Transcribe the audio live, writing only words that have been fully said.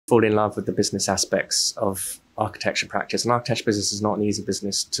fall in love with the business aspects of architecture practice. And architecture business is not an easy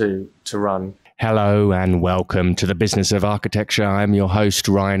business to run. Hello and welcome to the Business of Architecture. I'm your host,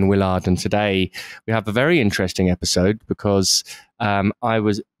 Rion Willard, and today we have a very interesting episode because I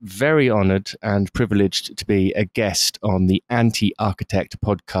was very honored and privileged to be a guest on the Anti-Architect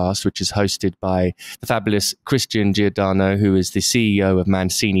podcast, which is hosted by the fabulous Christian Giordano, who is the CEO of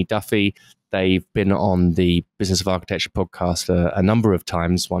Mancini Duffy. They've been on the Business of Architecture podcast a number of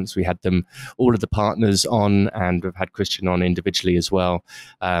times. Once we had them, all of the partners on, and we've had Christian on individually as well.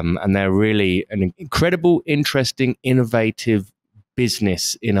 And they're really an incredible, interesting, innovative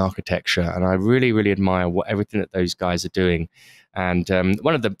business in architecture. And I really, really admire everything that those guys are doing. And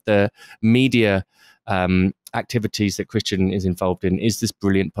one of the media activities that Christian is involved in is this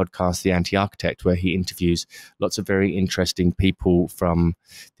brilliant podcast, The Anti-Architect, where he interviews lots of very interesting people from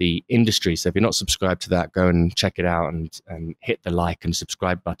the industry. So if you're not subscribed to that, go and check it out and hit the like and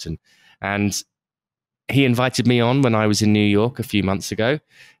subscribe button. And he invited me on when I was in New York a few months ago,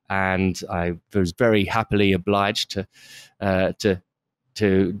 and I was very happily obliged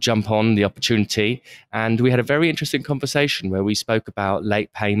to jump on the opportunity. And we had a very interesting conversation where we spoke about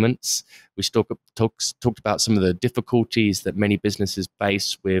late payments. We talked about some of the difficulties that many businesses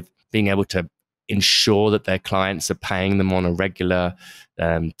face with being able to ensure that their clients are paying them on a regular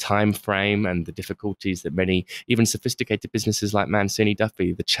time frame, and the difficulties that many, even sophisticated businesses like Mancini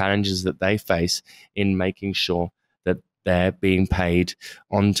Duffy, the challenges that they face in making sure that they're being paid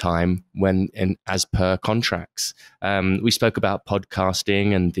on time as per contracts. We spoke about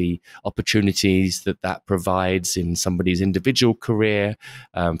podcasting and the opportunities that provides in somebody's individual career,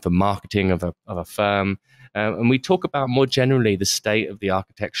 for marketing of a firm. And we talk about more generally the state of the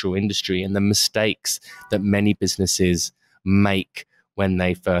architectural industry and the mistakes that many businesses make when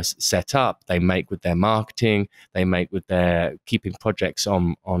they first set up. They make with their marketing, they make with their keeping projects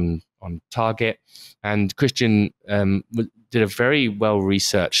on target. And Christian did a very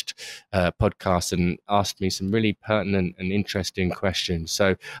well-researched podcast and asked me some really pertinent and interesting questions.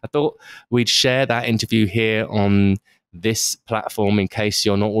 So I thought we'd share that interview here on this platform in case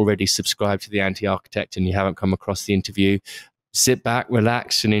you're not already subscribed to the Anti-Architect and you haven't come across the interview. Sit back,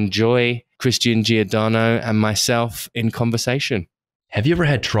 relax, and enjoy Christian Giordano and myself in conversation. Have you ever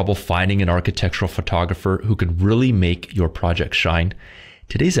had trouble finding an architectural photographer who could really make your project shine?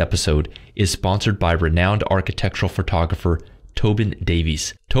 Today's episode is sponsored by renowned architectural photographer Tobin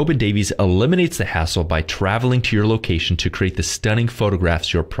Davies. Tobin Davies eliminates the hassle by traveling to your location to create the stunning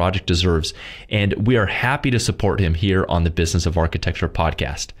photographs your project deserves, and we are happy to support him here on the Business of Architecture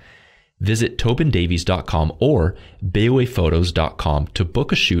podcast. Visit tobindavies.com or bayawayphotos.com to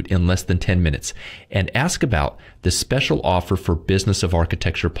book a shoot in less than 10 minutes and ask about the special offer for Business of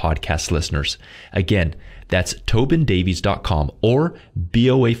Architecture podcast listeners. Again, that's tobindavies.com or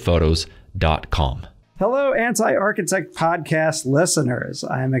bayawayphotos.com. Hello, Anti-Architect podcast listeners.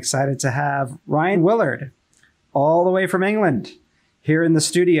 I am excited to have Rion Willard, all the way from England, here in the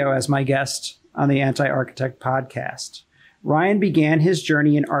studio as my guest on the Anti-Architect podcast. Rion began his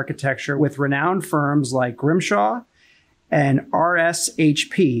journey in architecture with renowned firms like Grimshaw and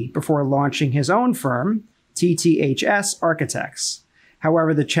RSHP before launching his own firm, TTHS Architects.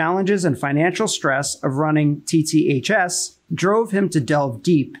 However, the challenges and financial stress of running TTHS drove him to delve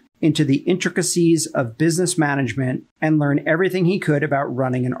deep into the intricacies of business management and learn everything he could about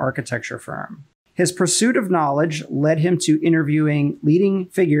running an architecture firm. His pursuit of knowledge led him to interviewing leading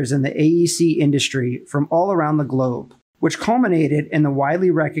figures in the AEC industry from all around the globe, which culminated in the widely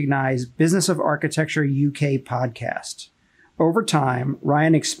recognized Business of Architecture UK podcast. Over time,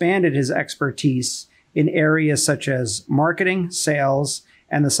 Rion expanded his expertise in areas such as marketing, sales,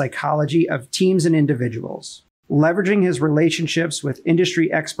 and the psychology of teams and individuals. Leveraging his relationships with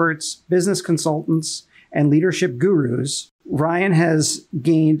industry experts, business consultants, and leadership gurus, Rion has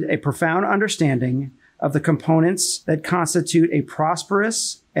gained a profound understanding of the components that constitute a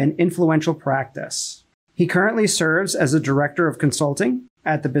prosperous and influential practice. He currently serves as a director of consulting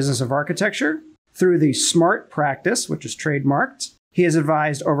at the Business of Architecture. Through the SMART practice, which is trademarked, he has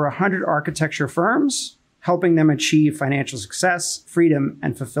advised over 100 architecture firms, helping them achieve financial success, freedom,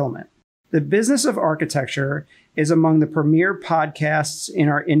 and fulfillment. The Business of Architecture is among the premier podcasts in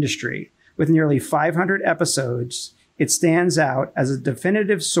our industry. With nearly 500 episodes, it stands out as a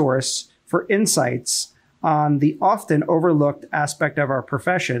definitive source for insights on the often overlooked aspect of our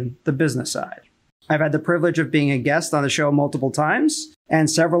profession, the business side. I've had the privilege of being a guest on the show multiple times, and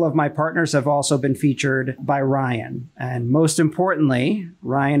several of my partners have also been featured by Rion. And most importantly,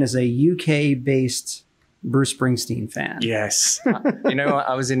 Rion is a UK-based Bruce Springsteen fan. Yes. You know,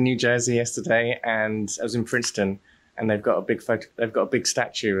 I was in New Jersey yesterday and I was in Princeton, and they've got a big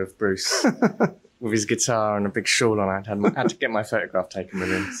statue of Bruce with his guitar and a big shawl on. I had to get my photograph taken with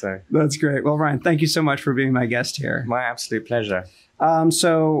him. So that's great. Well, Rion, thank you so much for being my guest here. My absolute pleasure.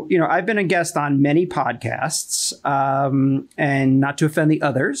 So, I've been a guest on many podcasts, and not to offend the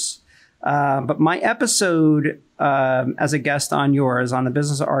others, but my episode as a guest on yours on the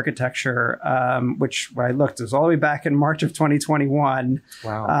business of architecture, which when I looked, it was all the way back in March of 2021,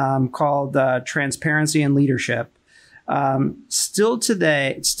 wow. Called Transparency and Leadership. Still to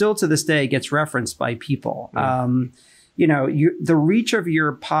this day gets referenced by people. The reach of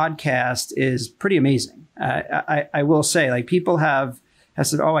your podcast is pretty amazing. I will say, like, people have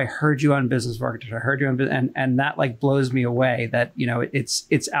said, "Oh, I heard you on Business of Architecture. I heard you on," and that like blows me away. That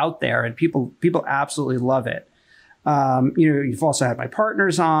it's out there and people absolutely love it. You've also had my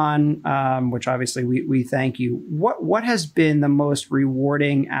partners on, which obviously we thank you. What has been the most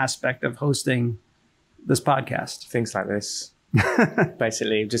rewarding aspect of hosting this podcast? Things like this,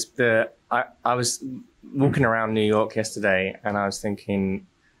 basically. Just I was walking around New York yesterday, and I was thinking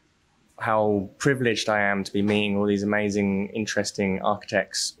how privileged I am to be meeting all these amazing, interesting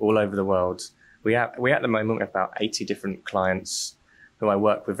architects all over the world. We at the moment have about 80 different clients who I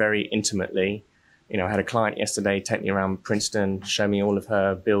work with very intimately. I had a client yesterday take me around Princeton, show me all of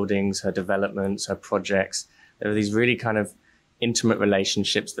her buildings, her developments, her projects. There are these really kind of intimate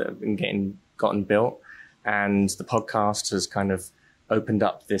relationships that have been gotten built. And the podcast has kind of opened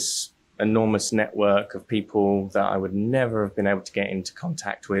up this enormous network of people that I would never have been able to get into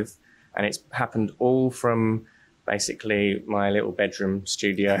contact with. And it's happened all from basically my little bedroom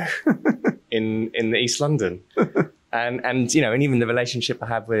studio in East London. And even the relationship I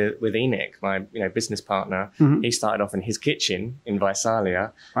have with Enoch, my business partner, mm-hmm. he started off in his kitchen in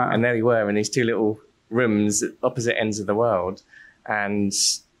Visalia. Wow. And there we were in these two little rooms at opposite ends of the world, and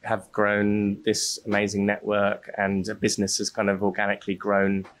have grown this amazing network, and a business has kind of organically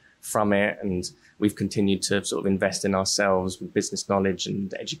grown from it. And we've continued to sort of invest in ourselves with business knowledge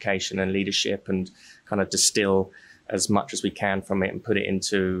and education and leadership, and kind of distill as much as we can from it and put it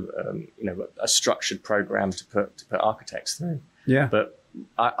into a structured program to put architects through. Yeah. But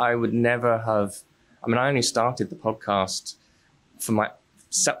I would never have. I only started the podcast for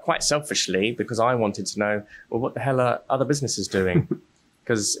quite selfishly, because I wanted to know, well, what the hell are other businesses doing?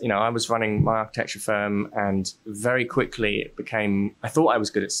 Because, I was running my architecture firm, and very quickly it became, I thought I was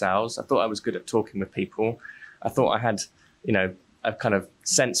good at sales. I thought I was good at talking with people. I thought I had, a kind of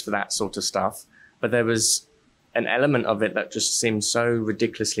sense for that sort of stuff. But there was an element of it that just seemed so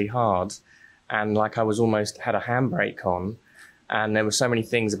ridiculously hard. And like I was almost had a handbrake on. And there were so many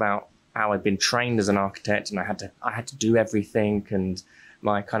things about how I'd been trained as an architect, and I had to do everything. And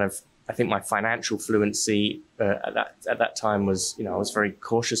my kind of, I think my financial fluency at that time was, I was very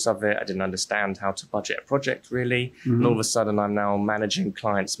cautious of it. I didn't understand how to budget a project really. Mm-hmm. And all of a sudden I'm now managing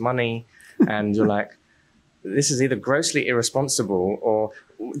clients' money, and you're like, this is either grossly irresponsible, or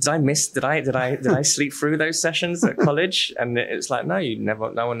did I sleep through those sessions at college? And it's like,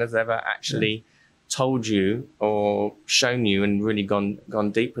 no one has ever actually told you or shown you and really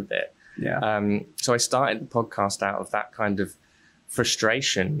gone deep with it. Yeah. So I started the podcast out of that kind of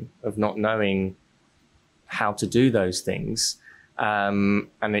frustration of not knowing how to do those things. And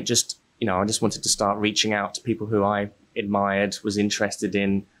it just, I just wanted to start reaching out to people who I admired, was interested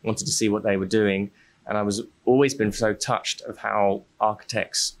in, wanted to see what they were doing. And I was always been so touched of how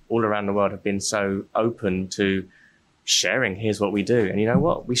architects all around the world have been so open to sharing, here's what we do. And you know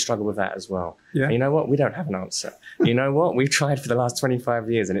what? We struggle with that as well. Yeah. And you know what? We don't have an answer. You know what? We've tried for the last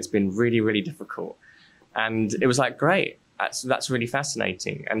 25 years and it's been really, really difficult. And it was like, great. That's really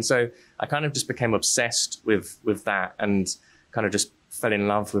fascinating. And so I kind of just became obsessed with that, and kind of just fell in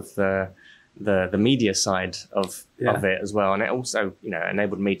love with the media side of it as well. And it also,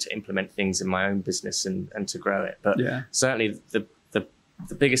 enabled me to implement things in my own business and to grow it. But certainly the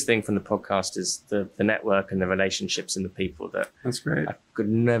biggest thing from the podcast is the network and the relationships and the people that's great. I could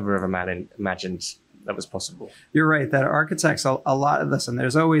never have imagined that was possible. You're right, that architects, a lot, listen,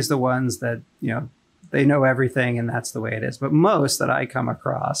 there's always the ones that, they know everything and that's the way it is. But most that I come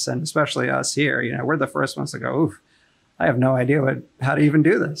across, and especially us here, we're the first ones to go, oof, I have no idea how to even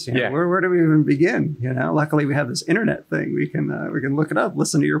do this. Where do we even begin? Luckily we have this internet thing. We can look it up,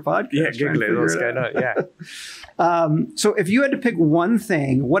 listen to your podcast. Yeah, Google it, what's going on. Yeah. So if you had to pick one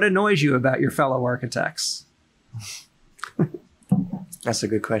thing, what annoys you about your fellow architects? That's a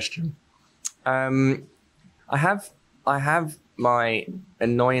good question. I have my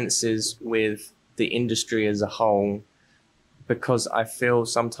annoyances with the industry as a whole, because I feel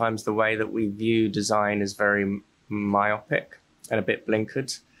sometimes the way that we view design is very myopic and a bit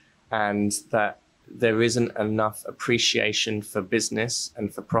blinkered, and that there isn't enough appreciation for business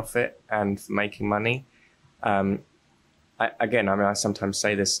and for profit and for making money. I sometimes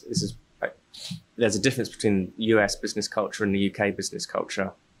say there's a difference between US business culture and the UK business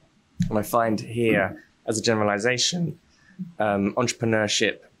culture. And I find here, as a generalization,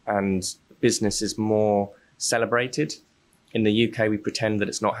 entrepreneurship and business is more celebrated. In the UK, we pretend that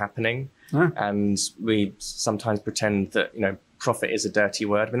it's not happening. And we sometimes pretend that, profit is a dirty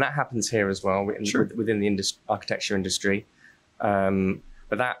word. I mean, that happens here as well within the architecture industry.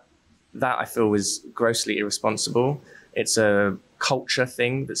 But that I feel is grossly irresponsible. It's a culture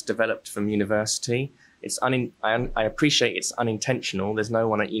thing that's developed from university. I appreciate it's unintentional. There's no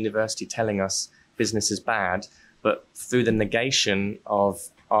one at university telling us business is bad, but through the negation of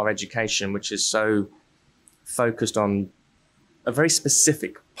our education, which is so focused on a very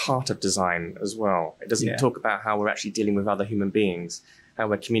specific part of design as well. It doesn't talk about how we're actually dealing with other human beings, how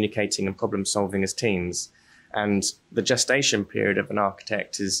we're communicating and problem solving as teams. And the gestation period of an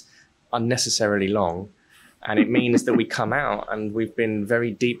architect is unnecessarily long. And it means that we come out and we've been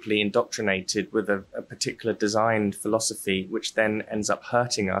very deeply indoctrinated with a particular design philosophy, which then ends up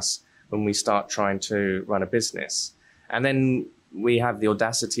hurting us when we start trying to run a business. And then we have the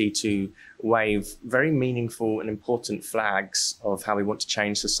audacity to wave very meaningful and important flags of how we want to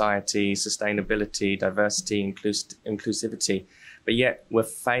change society, sustainability, diversity, inclusivity. But yet we're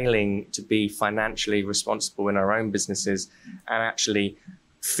failing to be financially responsible in our own businesses and actually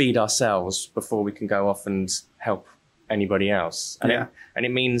feed ourselves before we can go off and help anybody else. And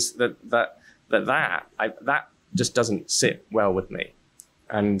it means that just doesn't sit well with me.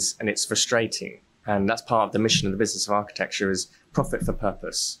 And it's frustrating. And that's part of the mission of the business of architecture is profit for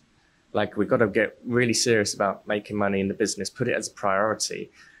purpose. Like, we've got to get really serious about making money in the business, put it as a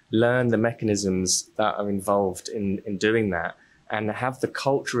priority, learn the mechanisms that are involved in doing that, and have the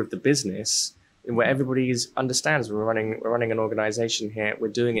culture of the business where everybody understands we're running an organization here, we're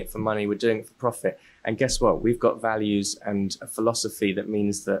doing it for money, we're doing it for profit. And guess what? We've got values and a philosophy that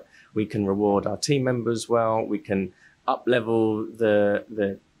means that we can reward our team members well, we can up-level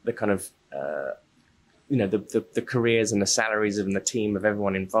the kind of the careers and the salaries of the team of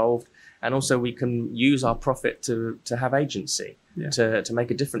everyone involved. And also we can use our profit to have agency, to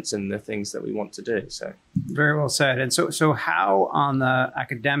make a difference in the things that we want to do. So very well said. And so how on the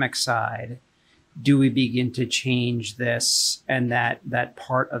academic side do we begin to change this and that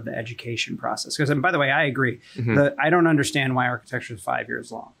part of the education process? Because, and by the way, I agree. I don't understand why architecture is 5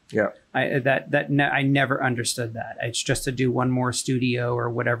 years long. Yeah, I never understood that. It's just to do one more studio or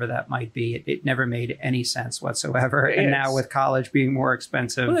whatever that might be. It never made any sense whatsoever. And now with college being more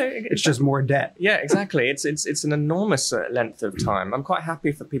expensive, it's just more debt. Yeah, exactly. It's an enormous length of time. I'm quite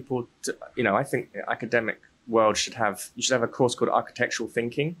happy for people to, I think the academic world you should have a course called architectural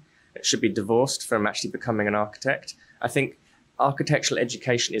thinking. It should be divorced from actually becoming an architect. I think architectural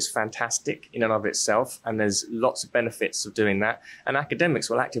education is fantastic in and of itself, and there's lots of benefits of doing that. And academics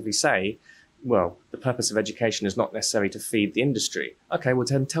will actively say, well, the purpose of education is not necessarily to feed the industry. Okay, well,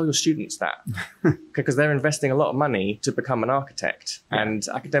 then tell your students that, because they're investing a lot of money to become an architect. And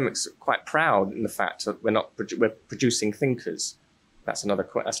academics are quite proud in the fact that we're producing thinkers. That's another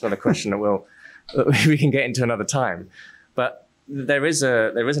question that we can get into another time. But there is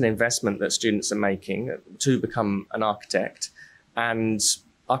an investment that students are making to become an architect, and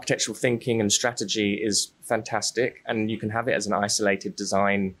architectural thinking and strategy is fantastic, and you can have it as an isolated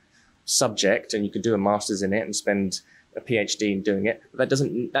design subject, and you could do a master's in it and spend a PhD in doing it. But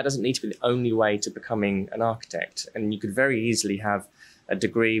that doesn't need to be the only way to becoming an architect, and you could very easily have a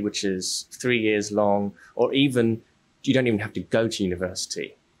degree which is 3 years long, or even you don't even have to go to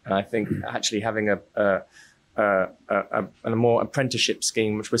university. And I think actually having a more apprenticeship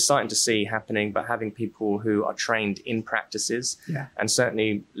scheme, which we're starting to see happening, but having people who are trained in practices, and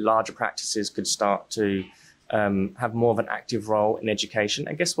certainly larger practices could start to have more of an active role in education.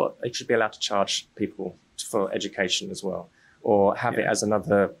 And guess what? They should be allowed to charge people for education as well, or have it as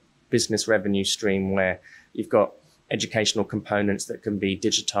another business revenue stream where you've got educational components that can be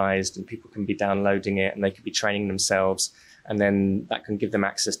digitized and people can be downloading it and they could be training themselves. And then that can give them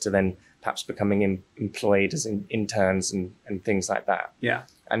access to then perhaps becoming employed as interns and things like that. Yeah.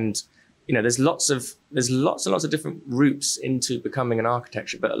 And, there's lots and lots of different routes into becoming an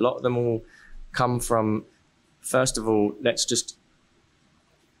architecture, but a lot of them all come from, first of all, let's just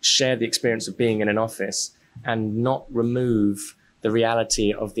share the experience of being in an office and not remove the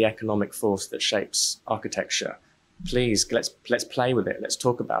reality of the economic force that shapes architecture. Please, let's play with it. Let's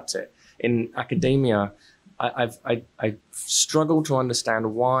talk about it. In academia, I struggle to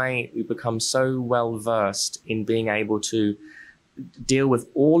understand why we become so well versed in being able to deal with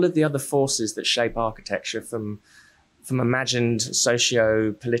all of the other forces that shape architecture, from imagined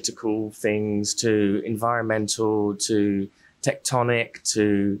socio-political things to environmental to tectonic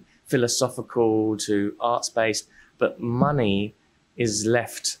to philosophical to arts-based, but money is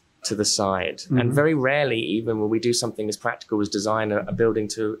left to the side. And very rarely, even when we do something as practical as design a building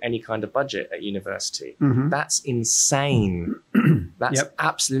to any kind of budget at university, that's insane. That's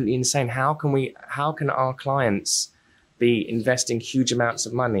absolutely insane. How can our clients be investing huge amounts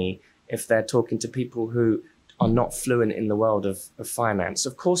of money if they're talking to people who are not fluent in the world of finance?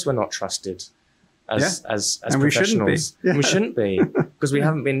 Of course, we're not trusted as professionals. We shouldn't be, because we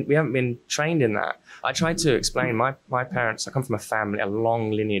haven't been trained in that. I tried to explain my parents. I come from a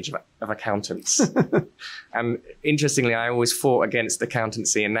long lineage of accountants, and interestingly, I always fought against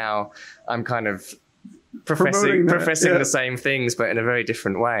accountancy, and now I'm kind of professing the same things, but in a very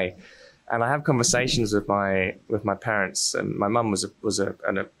different way. And I have conversations with my parents. And my mum was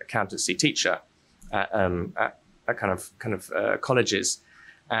an accountancy teacher at kind of colleges,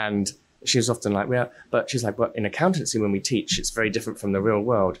 and she was often like, but she's like, in accountancy, when we teach, it's very different from the real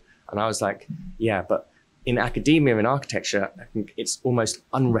world. And I was like, yeah, but in academia and architecture, I think it's almost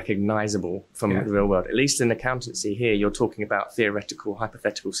unrecognizable from the real world. At least in accountancy here, you're talking about theoretical,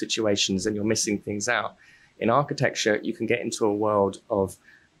 hypothetical situations, and you're missing things out. In architecture, you can get into a world of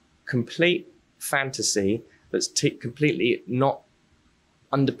complete fantasy that's completely not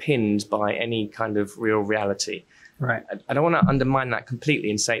underpinned by any kind of real reality. Right. I don't want to undermine that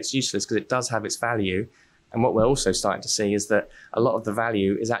completely and say it's useless, because it does have its value. And what we're also starting to see is that a lot of the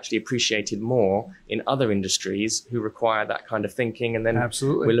value is actually appreciated more in other industries who require that kind of thinking. And then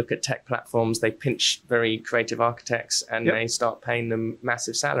we look at tech platforms, they pinch very creative architects and they start paying them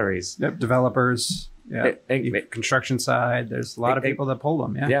massive salaries. Developers. Construction side, there's a lot of people that pull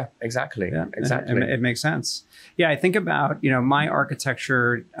them. Exactly. It makes sense. I think about, my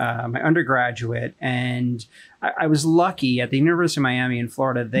architecture, my undergraduate, and I was lucky at the University of Miami in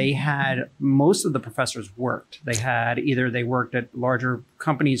Florida. They had, most of the professors worked. Either they worked at larger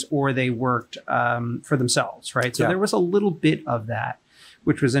companies or they worked for themselves, right? So there was a little bit of that,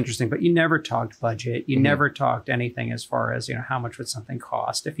 which was interesting, but you never talked budget. You never talked anything as far as, how much would something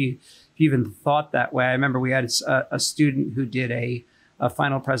cost. If you even thought that way. I remember we had a student who did a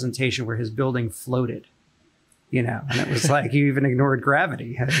final presentation where his building floated, and it was like, you even ignored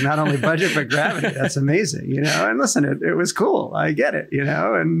gravity. Not only budget, but gravity. That's amazing, and listen, it was cool. I get it,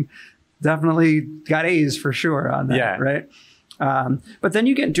 and definitely got A's for sure on that, right? But then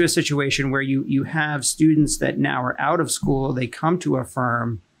you get into a situation where you have students that now are out of school, they come to a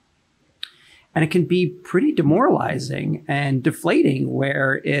firm, and it can be pretty demoralizing and deflating,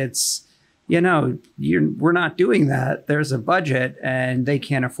 where it's, we're not doing that. There's a budget and they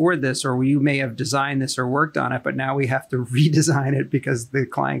can't afford this, or you may have designed this or worked on it, but now we have to redesign it because the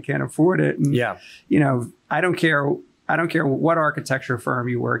client can't afford it. And, I don't care what architecture firm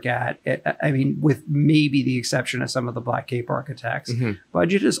you work at. With maybe the exception of some of the Black Cape architects,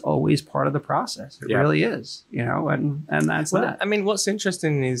 budget is always part of the process. It really is, and that's that. What's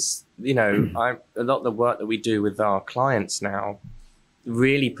interesting is, a lot of the work that we do with our clients now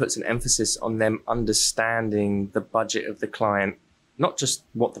really puts an emphasis on them understanding the budget of the client, not just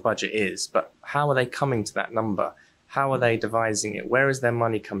what the budget is, but how are they coming to that number? How are they devising it? Where is their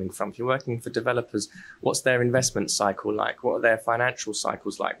money coming from? If you're working for developers, what's their investment cycle like? What are their financial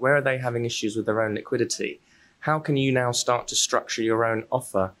cycles like? Where are they having issues with their own liquidity? How can you now start to structure your own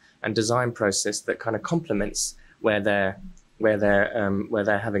offer and design process that kind of complements where they're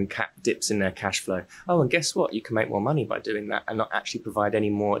having dips in their cash flow? Oh, and guess what? You can make more money by doing that and not actually provide any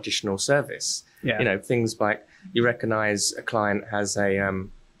more additional service. Things like, you recognize a client has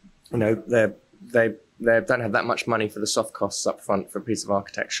they don't have that much money for the soft costs up front for a piece of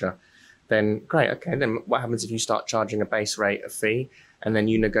architecture. Then great, okay, then what happens if you start charging a base rate of fee, and then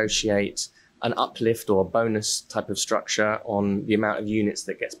you negotiate an uplift or bonus type of structure on the amount of units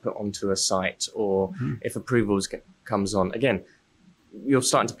that gets put onto a site, or if approvals comes on. Again, you're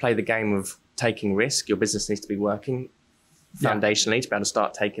starting to play the game of taking risk. Your business needs to be working foundationally to be able to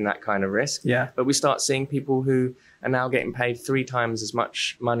start taking that kind of risk. But we start seeing people who are now getting paid 3 times as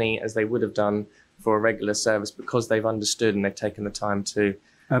much money as they would have done for a regular service, because they've understood and they've taken the time to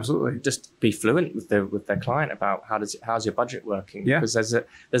just be fluent with their client about how's your budget working. Because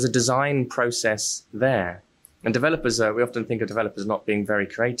there's a design process there. And developers, we often think of developers not being very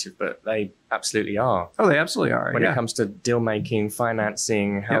creative, but they absolutely are. Oh, they absolutely are. When it comes to deal making,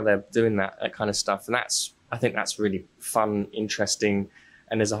 financing, how they're doing that kind of stuff. And I think that's really fun, interesting.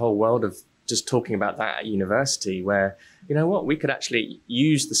 And there's a whole world of just talking about that at university, where, we could actually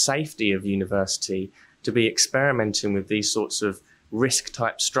use the safety of university to be experimenting with these sorts of risk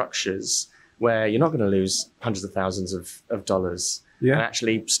type structures where you're not going to lose hundreds of thousands of dollars, and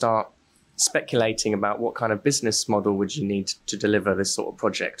actually start speculating about what kind of business model would you need to deliver this sort of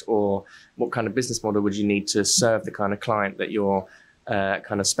project, or what kind of business model would you need to serve the kind of client that you're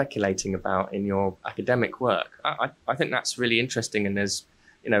kind of speculating about in your academic work. I think that's really interesting, and there's,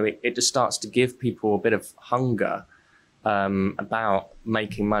 it just starts to give people a bit of hunger about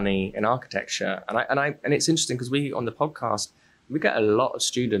making money in architecture. And it's interesting because we, on the podcast, we get a lot of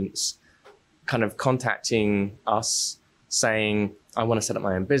students kind of contacting us saying, I want to set up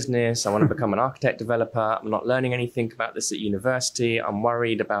my own business. I want to become an architect developer. I'm not learning anything about this at university. I'm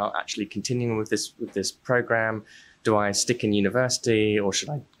worried about actually continuing with this program. Do I stick in university, or should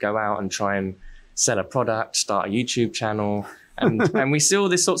I go out and try and sell a product, start a YouTube channel? And we see all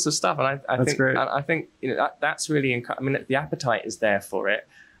this sorts of stuff. And I think that's really, I mean, the appetite is there for it.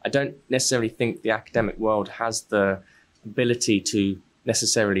 I don't necessarily think the academic world has the ability to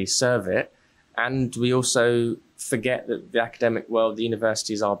necessarily serve it. And we also forget that the academic world, the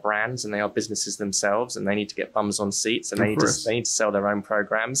universities are brands, and they are businesses themselves, and they need to get bums on seats, and they need to sell their own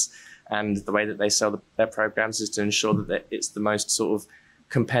programs. And the way that they sell their programs is to ensure that it's the most sort of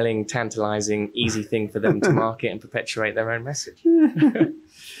compelling, tantalizing, easy thing for them to market and perpetuate their own message.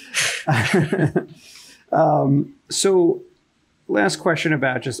 So last question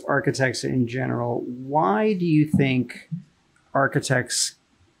about just architects in general. Why do you think architects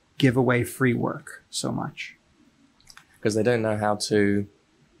give away free work so much? Because they don't know how to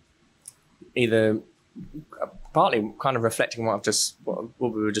either, partly kind of reflecting what we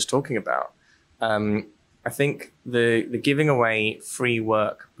were just talking about. I think the giving away free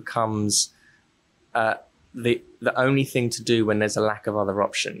work becomes the only thing to do when there's a lack of other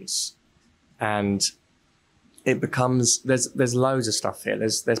options, and it becomes there's loads of stuff here.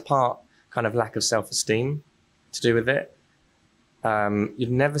 There's part kind of lack of self-esteem to do with it.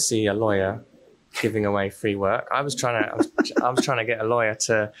 You'd never see a lawyer giving away free work. I was trying to get a lawyer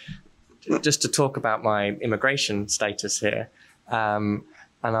to talk about my immigration status here, and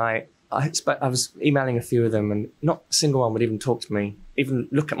I was emailing a few of them, and not a single one would even talk to me, even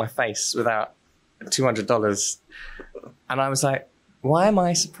look at my face without $200. And I was like, why am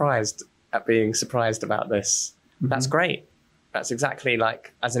I surprised at being surprised about this? Mm-hmm. That's great. That's exactly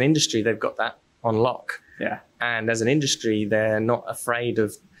like, as an industry, they've got that on lock. Yeah. And as an industry, they're not afraid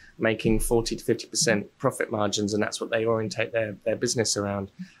of making 40 to 50% profit margins, and that's what they orientate their business around.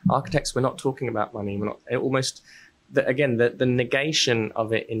 Architects, we're not talking about money. We're not, the negation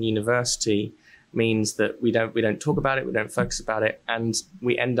of it in university means that we don't talk about it, we don't focus about it, and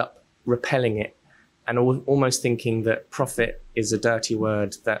we end up repelling it and almost thinking that profit is a dirty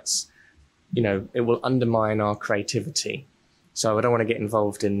word that's, it will undermine our creativity. So I don't want to get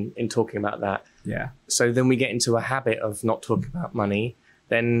involved in talking about that. Yeah. So then we get into a habit of not talking about money.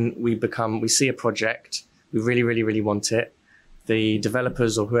 Then we see a project, we really, really, really want it. The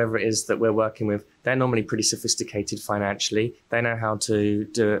developers or whoever it is that we're working with, they're normally pretty sophisticated financially. They know how to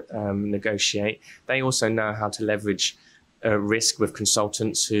negotiate. They also know how to leverage risk with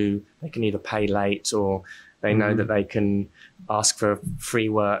consultants who they can either pay late, or they know that they can ask for free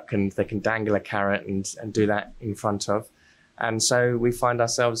work, and they can dangle a carrot and do that in front of. And so we find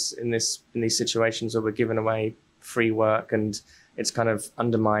ourselves in these situations where we're giving away free work, and it's kind of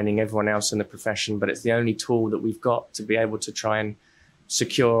undermining everyone else in the profession, but it's the only tool that we've got to be able to try and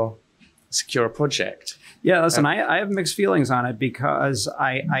secure a project. Yeah, listen, I have mixed feelings on it, because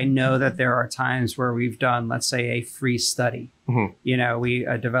I know that there are times where we've done, let's say, a free study. Mm-hmm.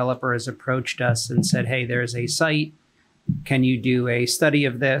 A developer has approached us and said, hey, there's a site. Can you do a study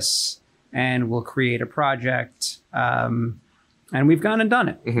of this? And we'll create a project. And we've gone and done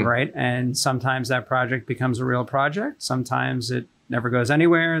it, mm-hmm. right? And sometimes that project becomes a real project. Sometimes it never goes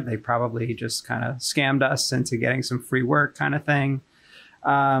anywhere. They probably just kind of scammed us into getting some free work kind of thing.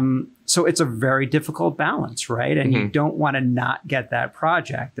 So it's a very difficult balance, right? And mm-hmm. you don't want to not get that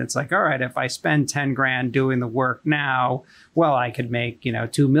project. It's like, all right, if I spend 10 grand doing the work now, well, I could make,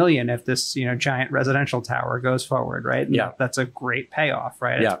 2 million if this, giant residential tower goes forward, right? And yeah. That's a great payoff,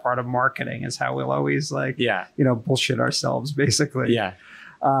 right? Yeah. It's part of marketing, is how we'll always bullshit ourselves, basically. Yeah.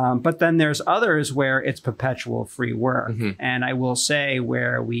 But then there's others where it's perpetual free work. Mm-hmm. And I will say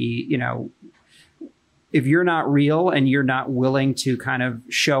where we, if you're not real and you're not willing to kind of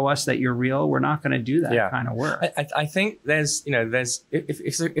show us that you're real, we're not going to do that kind of work. I think there's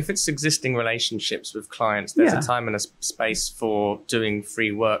if it's existing relationships with clients, there's a time and a space for doing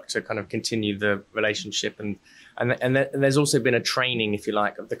free work to kind of continue the relationship. And there's also been a training, if you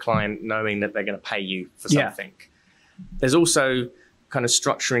like, of the client knowing that they're going to pay you for something. There's also kind of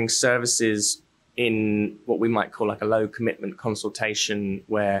structuring services in what we might call like a low commitment consultation,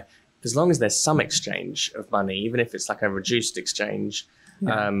 where as long as there's some exchange of money, even if it's like a reduced exchange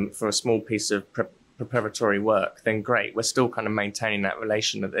for a small piece of preparatory work, then great. We're still kind of maintaining that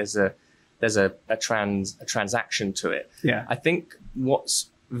relation, that there's a transaction to it. Yeah. I think what's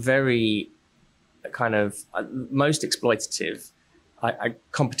very kind of most exploitative,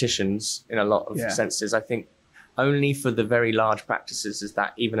 competitions in a lot of senses. I think only for the very large practices is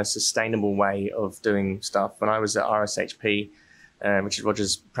that even a sustainable way of doing stuff. When I was at RSHP, which is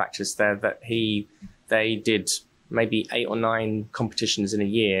Roger's practice there, they did maybe 8 or 9 competitions in a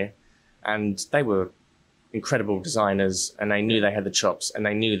year, and they were incredible designers, and they knew they had the chops, and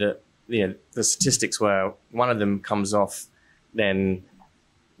they knew that, you know, the statistics were one of them comes off, then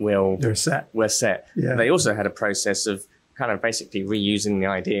we're set. Yeah. They also had a process of kind of basically reusing the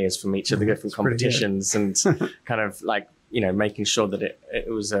ideas from each of the different competitions and kind of like, you know, making sure that it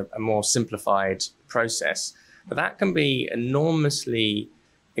was a more simplified process. But that can be enormously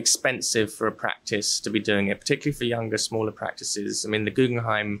expensive for a practice to be doing it, particularly for younger, smaller practices. I mean, the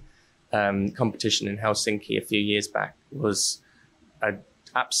Guggenheim competition in Helsinki a few years back was an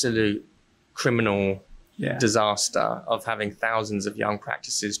absolute criminal disaster of having thousands of young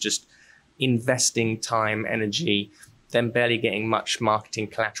practices just investing time, energy, then barely getting much marketing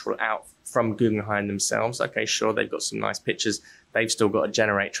collateral out from Guggenheim themselves. Okay, sure, they've got some nice pictures. They've still got to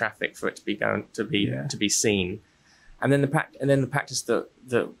generate traffic for it to be seen. And then the practice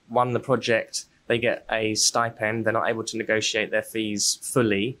that won the project, they get a stipend. They're not able to negotiate their fees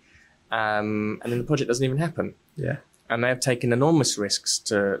fully, and then the project doesn't even happen. Yeah, and they have taken enormous risks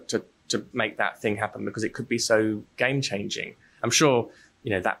to make that thing happen because it could be so game changing. I'm sure,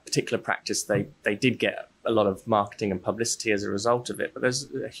 you know, that particular practice, they did get a lot of marketing and publicity as a result of it, but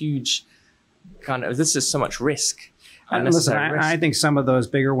there's a huge kind of, this is so much risk. Listen, I think some of those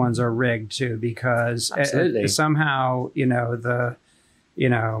bigger ones are rigged too, because somehow, you know,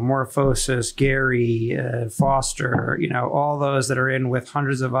 Morphosis, Gary, Foster, you know, all those that are in with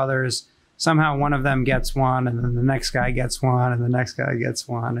hundreds of others, somehow one of them gets one, and then the next guy gets one, and the next guy gets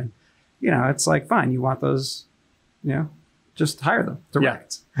one. And, you know, it's like, fine, you want those, you know, just hire them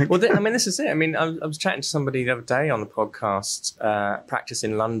direct. Yeah. Well, I mean, this is it. I mean, I was chatting to somebody the other day on the podcast, practice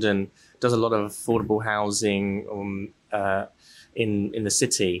in London, does a lot of affordable housing in the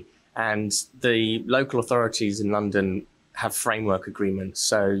city. And the local authorities in London have framework agreements.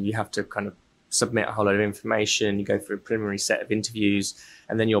 So you have to kind of submit a whole lot of information. You go through a preliminary set of interviews,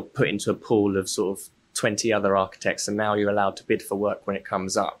 and then you're put into a pool of sort of 20 other architects. And now you're allowed to bid for work when it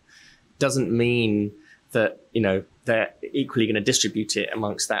comes up. Doesn't mean that, you know, they're equally going to distribute it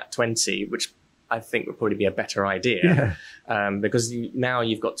amongst that 20, which I think would probably be a better idea. Because now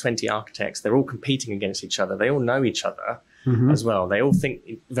you've got 20 architects. They're all competing against each other. They all know each other as well. They all think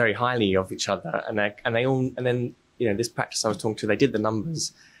very highly of each other. And then, you know, this practice I was talking to, they did the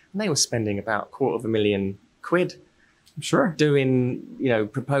numbers, and they were spending about £250,000 Sure. doing, you know,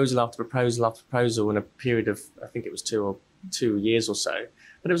 proposal after proposal after proposal in a period of, I think it was 2 years or so.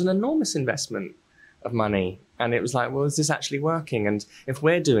 But it was an enormous investment of money. And it was like, well, is this actually working? And if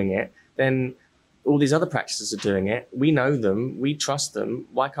we're doing it, then all these other practices are doing it. We know them. We trust them.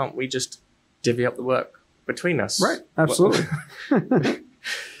 Why can't we just divvy up the work between us? Right. Absolutely.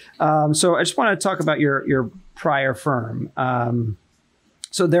 So I just want to talk about your prior firm.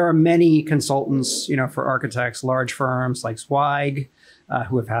 So there are many consultants, you know, for architects, large firms like Zweig,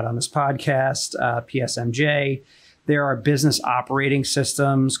 who have had on this podcast, PSMJ. There are business operating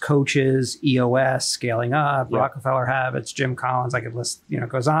systems, coaches, EOS, Scaling Up, Rockefeller Habits, Jim Collins. I could list, you know,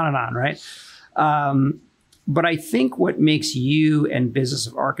 goes on and on, right? But I think what makes you and business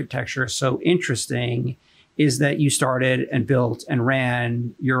of architecture so interesting is that you started and built and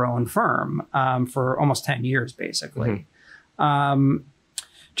ran your own firm for almost 10 years, basically.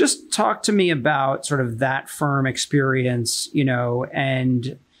 Just talk to me about sort of that firm experience, you know,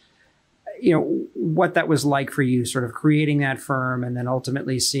 and you know, what that was like for you, sort of creating that firm and then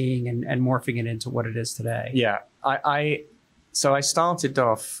ultimately seeing and morphing it into what it is today. Yeah, so I started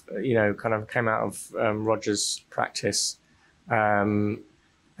off, you know, kind of came out of Roger's practice, and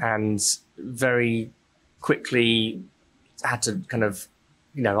very quickly had to kind of,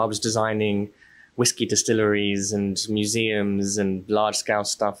 you know, I was designing whiskey distilleries and museums and large scale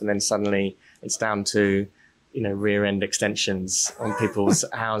stuff, and then suddenly it's down to, you know, rear end extensions on people's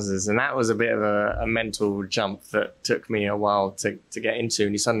houses. And that was a bit of a mental jump that took me a while to get into.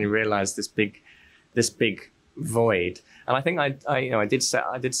 And you suddenly realize this big void. And I think I did set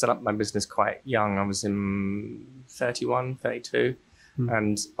up my business quite young. I was in 31, 32.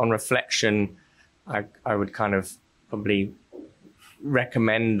 And on reflection, I would kind of probably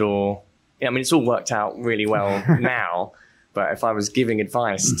recommend or I mean, it's all worked out really well now. But if I was giving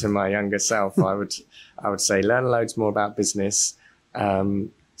advice to my younger self, I would say learn loads more about business,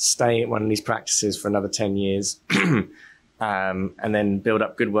 stay at one of these practices for another 10 years, and then build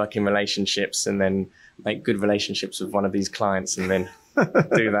up good working relationships, and then make good relationships with one of these clients, and then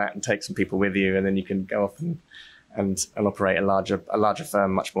do that and take some people with you, and then you can go off and operate a larger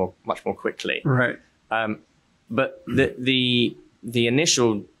firm much more quickly. Right. But the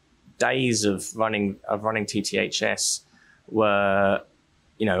initial days of running TTHS were,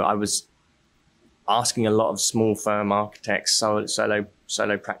 I was asking a lot of small firm architects, solo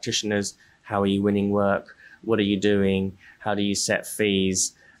practitioners, how are you winning work? What are you doing? How do you set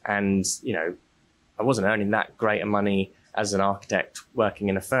fees? And, I wasn't earning that great of money as an architect working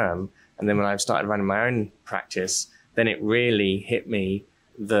in a firm. And then when I started running my own practice, then it really hit me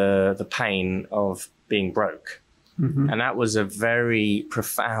the pain of being broke. Mm-hmm. And that was a very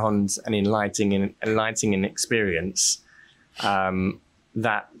profound and enlightening experience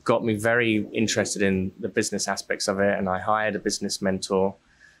that got me very interested in the business aspects of it. And I hired a business mentor,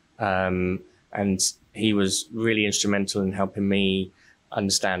 and he was really instrumental in helping me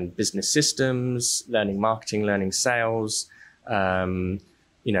understand business systems, learning marketing, learning sales, modeling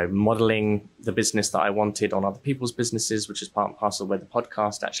the business that I wanted on other people's businesses, which is part and parcel where the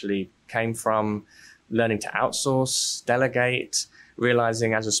podcast actually came from, learning to outsource, delegate,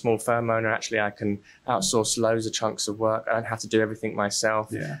 realizing as a small firm owner, actually, I can outsource loads of chunks of work. I don't have to do everything myself.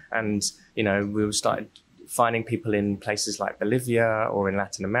 Yeah. And, we started finding people in places like Bolivia or in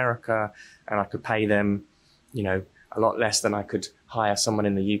Latin America, and I could pay them, a lot less than I could hire someone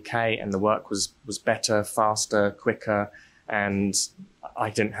in the UK, and the work was better, faster, quicker, and I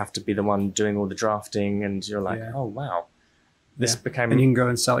didn't have to be the one doing all the drafting. And you're like, oh, wow. This became... And you can go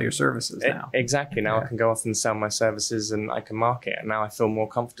and sell your services now. Exactly. Now I can go off and sell my services, and I can market. And now I feel more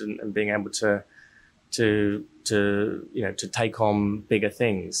confident in being able to take on bigger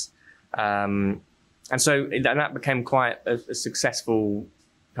things. And so that became quite a successful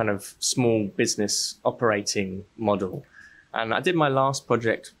kind of small business operating model. And I did my last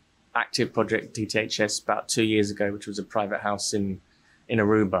active project, DTHS, about 2 years ago, which was a private house in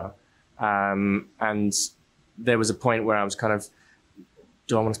Aruba. And there was a point where I was kind of,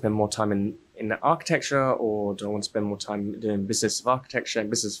 do I want to spend more time in architecture, or do I want to spend more time doing business of architecture? And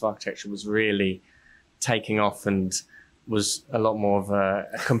business of architecture was really taking off and was a lot more of a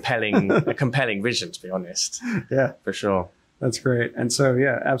compelling vision, to be honest. Yeah, for sure. That's great. And so,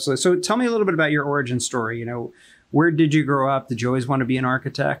 yeah, absolutely. So tell me a little bit about your origin story. Where did you grow up? Did you always want to be an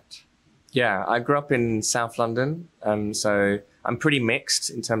architect? Yeah, I grew up in South London. So I'm pretty mixed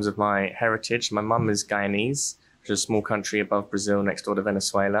in terms of my heritage. My mum is Guyanese, which is a small country above Brazil, next door to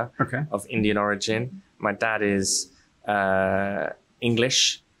Venezuela, of Indian origin. My dad is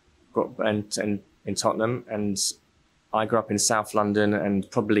English, and in Tottenham. And I grew up in South London and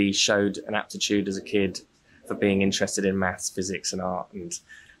probably showed an aptitude as a kid for being interested in maths, physics, and art. And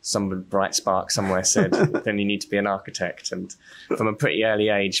some bright spark somewhere said, then you need to be an architect. And from a pretty early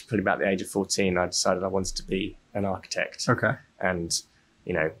age, probably about the age of 14, I decided I wanted to be an architect. Okay. And,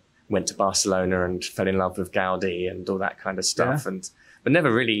 went to Barcelona and fell in love with Gaudi and all that kind of stuff. Yeah. But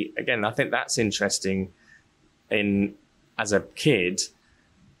never really, again, I think that's interesting. As a kid,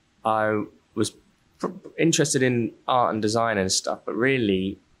 I was interested in art and design and stuff, but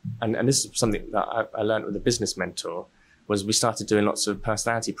really, and this is something that I learned with a business mentor, was we started doing lots of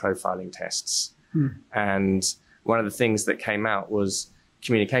personality profiling tests. And one of the things that came out was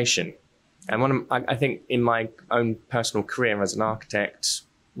communication. And I think in my own personal career as an architect,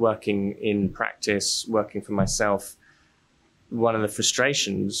 working in practice, working for myself, one of the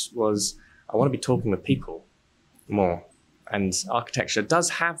frustrations was I want to be talking with people more. And architecture does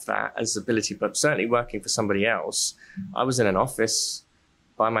have that as ability, but certainly working for somebody else, I was in an office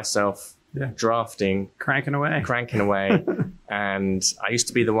by myself, drafting, cranking away. And I used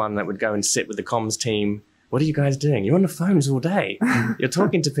to be the one that would go and sit with the comms team. What are you guys doing? You're on the phones all day. You're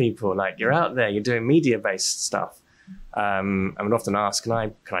talking to people, like you're out there, you're doing media-based stuff. I would often ask, can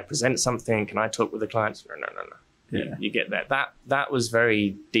I present something? Can I talk with the clients? No. Yeah. You get that. That was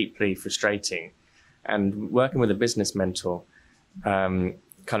very deeply frustrating. And working with a business mentor kind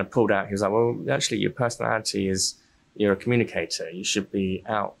of pulled out. He was like, well, actually, your personality is, you're a communicator. You should be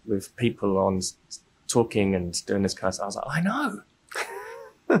out with people on talking and doing this kind of stuff. I was like, I know.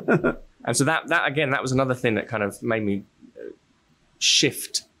 And so that again, that was another thing that kind of made me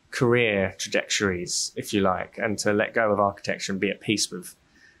shift career trajectories, if you like, and to let go of architecture and be at peace with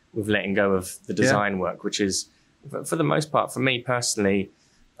letting go of the design work, which is, for the most part, for me personally,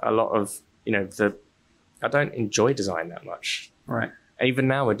 a lot of, I don't enjoy design that much. Right. Even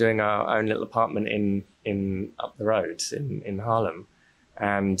now we're doing our own little apartment in up the road in Harlem.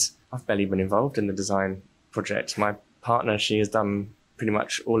 And I've barely been involved in the design project. My partner, she has done pretty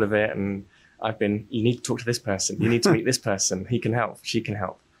much all of it. And you need to talk to this person. You need to meet this person. He can help. She can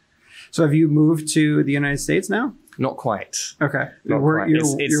help. So have you moved to the United States now? Not quite. Okay. Not quite. You're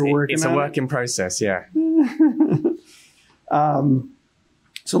working it's a on work in process, yeah.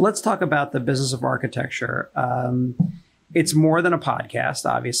 So let's talk about the business of architecture. It's more than a podcast,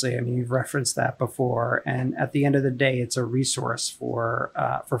 obviously. I mean, you've referenced that before. And at the end of the day, it's a resource for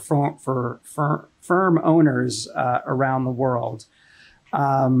firm owners around the world.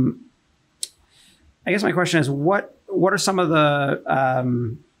 I guess my question is, what are some of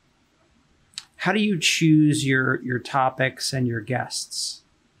the how do you choose your topics and your guests?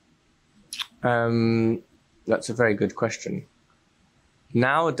 That's a very good question.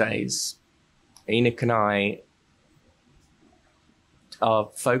 Nowadays, Enoch and I are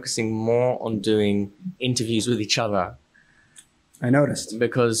focusing more on doing interviews with each other. I noticed.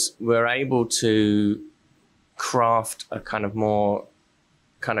 Because we're able to craft a kind of more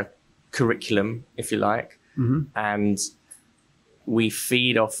kind of curriculum, if you like, and we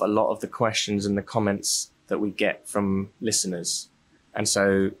feed off a lot of the questions and the comments that we get from listeners. And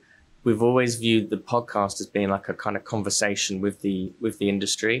so we've always viewed the podcast as being like a kind of conversation with the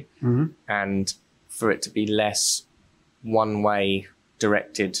industry, and for it to be less one-way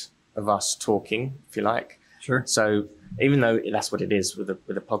directed of us talking, if you like. Sure. So even though that's what it is with a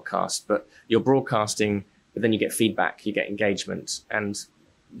podcast, but you're broadcasting, but then you get feedback, you get engagement, and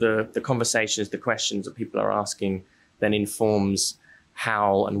the conversations, the questions that people are asking then informs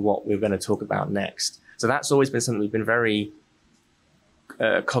how and what we're going to talk about next. So that's always been something we've been very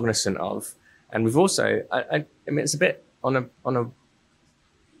cognizant of. And we've also, I mean, it's a bit in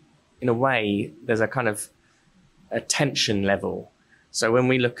a way, there's a kind of a tension level. So when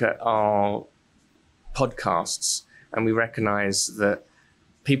we look at our podcasts and we recognize that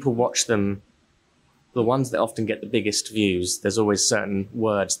people watch them, the ones that often get the biggest views, there's always certain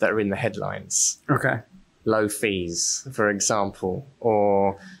words that are in the headlines. Okay. Low fees, for example,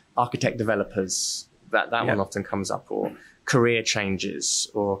 or architect developers, that one often comes up, or career changes,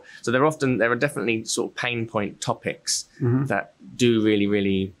 or so there are definitely sort of pain point topics that do really,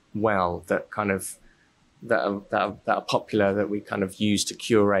 really well, that kind of that are popular, that we kind of use to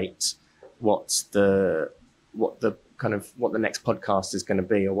curate what the next podcast is going to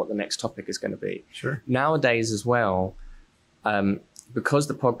be, or what the next topic is going to be. Sure. Nowadays as well, because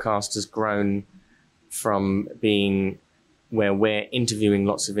the podcast has grown from being where we're interviewing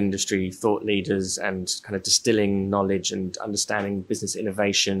lots of industry thought leaders and kind of distilling knowledge and understanding business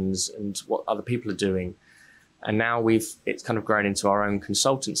innovations and what other people are doing. And now it's kind of grown into our own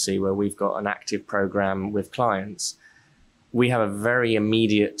consultancy, where we've got an active program with clients. We have a very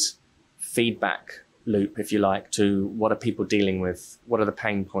immediate feedback loop, if you like, to what are people dealing with? What are the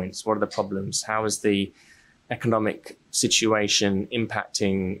pain points? What are the problems? How is the economic situation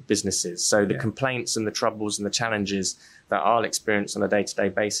impacting businesses? So the complaints and the troubles and the challenges that I'll experience on a day-to-day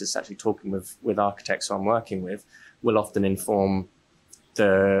basis, actually talking with architects who I'm working with, will often inform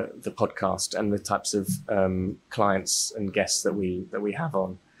the podcast and the types of clients and guests that we have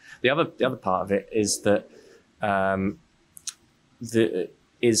on. The other part of it is that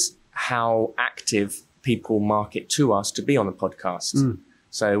is how active people market to us to be on the podcast.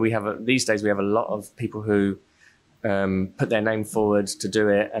 So these days we have a lot of people who put their name forward to do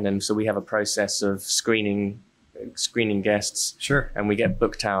it, and then so we have a process of screening guests. Sure. And we get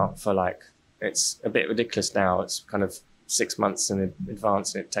booked out for it's a bit ridiculous now. It's kind of 6 months in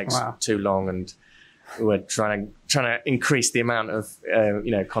advance, and it takes too long, and we're trying to increase the amount of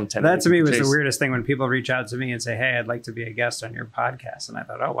content. That to me was the weirdest thing, when people reach out to me and say, "Hey, I'd like to be a guest on your podcast," and I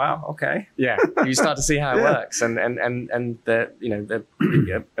thought, "Oh wow, okay." Yeah, you start to see how it works, and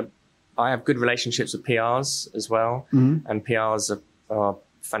I have good relationships with PRs as well, and PRs are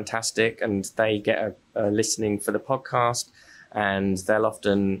fantastic, and they get a listening for the podcast, and they'll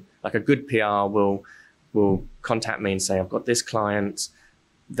often, like a good PR will contact me and say, "I've got this client.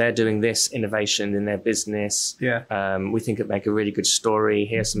 They're doing this innovation in their business. We think it'd make a really good story.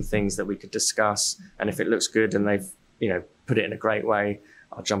 Here's some things that we could discuss. And if it looks good and they've, put it in a great way,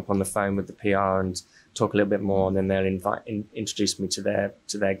 I'll jump on the phone with the PR and talk a little bit more. And then they'll introduce me to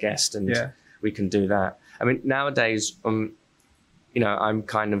their guest, and we can do that. I mean, nowadays, I'm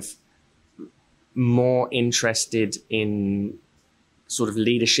kind of more interested in sort of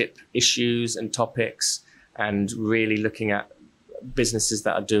leadership issues and topics, and really looking at businesses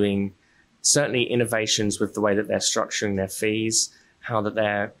that are doing certainly innovations with the way that they're structuring their fees, how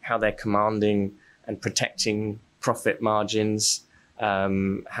they're commanding and protecting profit margins,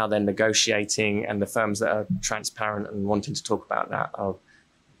 how they're negotiating, and the firms that are transparent and wanting to talk about that are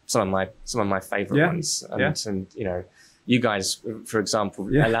some of my favorite ones. And you know, you guys, for example,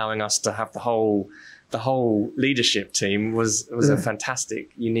 allowing us to have the whole leadership team was a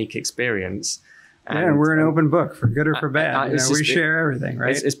fantastic, unique experience. And we're an open book for good or for bad. We share everything,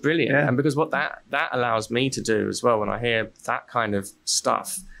 right? It's brilliant. And because what that allows me to do as well, when I hear that kind of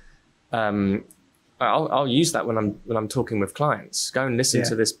stuff, I'll use that when I'm talking with clients. Go and listen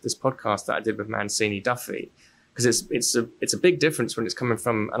to this podcast that I did with Mancini Duffy, because it's a big difference when it's coming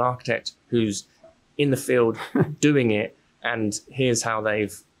from an architect who's in the field doing it, and here's how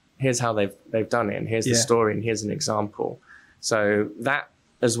they've done it, and here's the story, and here's an example. So that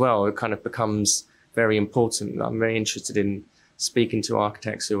as well, it kind of becomes very important. I'm very interested in speaking to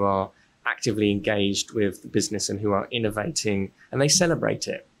architects who are actively engaged with the business and who are innovating, and they celebrate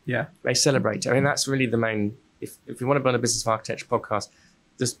it. Yeah, they celebrate it. I mean, that's really the main. If you want to build a business of architecture podcast,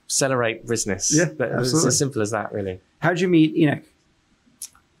 just celebrate business. Yeah, absolutely. It's as simple as that, really. How'd you meet Enoch?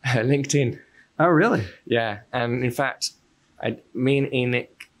 LinkedIn. Oh, really? Yeah, and in fact, me and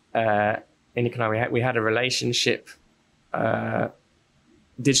Enoch and I, we had a relationship,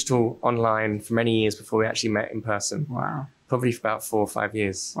 digital, online, for many years before we actually met in person. Wow. Probably for about 4 or 5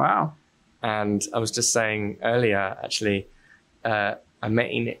 years. Wow. And I was just saying earlier, actually, I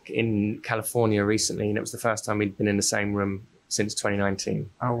met Enoch in California recently, and it was the first time we'd been in the same room since 2019.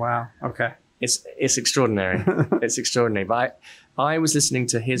 Oh, wow. Okay. It's extraordinary. It's extraordinary. But I was listening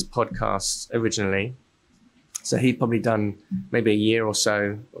to his podcast originally. So he'd probably done maybe a year or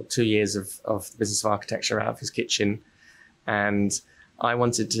so, or 2 years of the business of architecture out of his kitchen. And I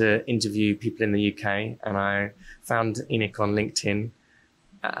wanted to interview people in the UK, and I found Enoch on LinkedIn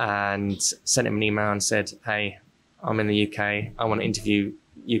and sent him an email and said, hey, I'm in the UK. I want to interview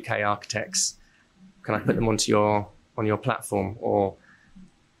UK architects. Can I put them on your platform, or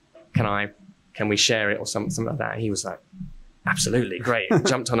can we share it, or something like that? And he was like, absolutely, great.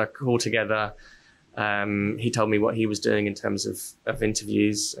 Jumped on a call together. He told me what he was doing in terms of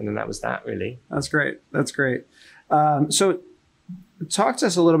interviews, and then that was that, really. That's great. That's great. So talk to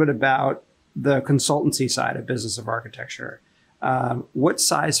us a little bit about the consultancy side of business of architecture. What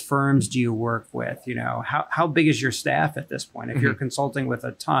size firms do you work with? You know, how big is your staff at this point? If you're consulting with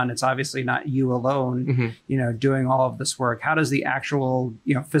a ton, it's obviously not you alone, you know, doing all of this work. How does the actual,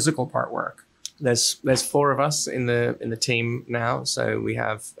 you know, physical part work? There's 4 of us in the team now. So we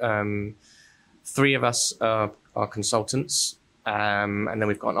have 3 of us are consultants, and then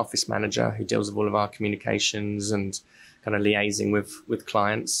we've got an office manager who deals with all of our communications and kind of liaising with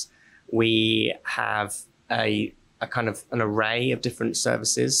clients. We have a kind of an array of different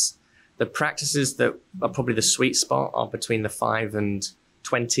services. The practices that are probably the sweet spot are between the 5 and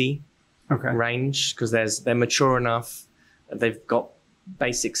 20 range, because they're mature enough, they've got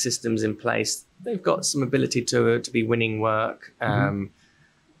basic systems in place, they've got some ability to be winning work, and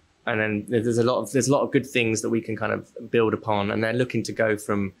then there's a lot of good things that we can kind of build upon, and they're looking to go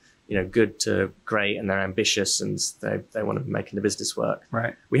from, you know, good to great, and they're ambitious, and they want to be making the business work.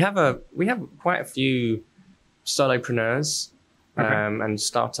 Right. We have quite a few solopreneurs and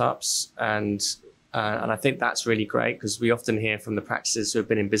startups, and I think that's really great, because we often hear from the practices who have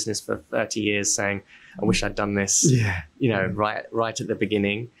been in business for 30 years saying, I wish I'd done this, you know, right at the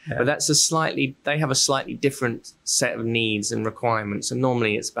beginning. But they have a slightly different set of needs and requirements. And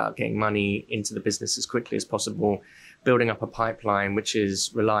normally it's about getting money into the business as quickly as possible, building up a pipeline which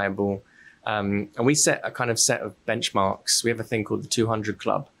is reliable. And we set a kind of set of benchmarks. We have a thing called the 200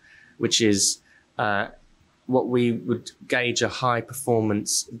 Club, which is what we would gauge a high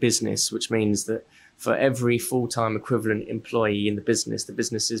performance business, which means that for every full-time equivalent employee in the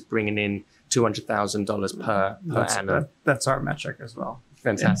business is bringing in $200,000 per annum. That's our metric as well.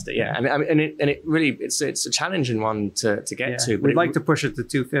 Fantastic, yeah. And it really, it's a challenging one to get to. But we'd like to push it to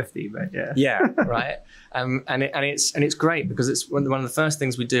 250, but yeah. Yeah, right. And it's great, because it's one of the first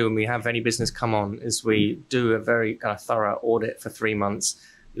things we do when we have any business come on is we do a very kind of thorough audit for 3 months.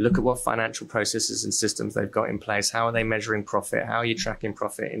 Look at what financial processes and systems they've got in place. How are they measuring profit? How are you tracking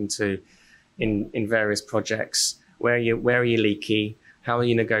profit in various projects? Where are you leaky? How are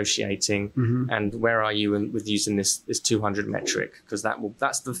you negotiating? And where are you with using this 200 metric? Because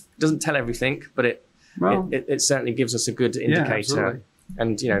doesn't tell everything, but it certainly gives us a good indicator.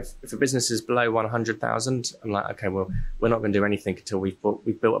 And you know, if a business is below 100,000, I'm like, okay, well, we're not going to do anything until we've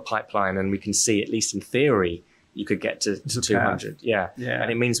built a pipeline, and we can see, at least in theory, you could get to 200. Yeah. And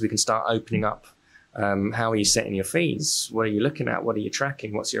it means we can start opening up. How are you setting your fees? What are you looking at? What are you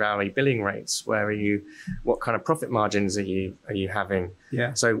tracking? What's your hourly billing rates? What kind of profit margins are you having?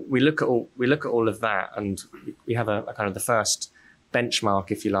 Yeah. So we look at all of that, and we have a kind of the first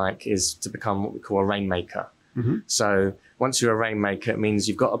benchmark, if you like, is to become what we call a rainmaker. So once you're a rainmaker, it means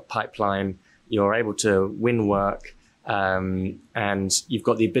you've got a pipeline, you're able to win work, and you've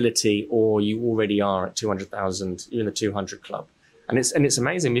got the ability, or you already are at 200,000, you're in the 200 club. And it's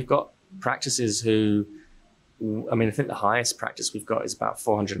amazing. We've got practices who, I mean, I think the highest practice we've got is about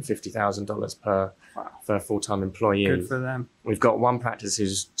 $450,000 per for a full-time employee. Good for them. We've got one practice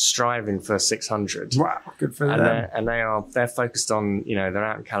who's striving for 600. Wow, good for them. And they're focused on, they're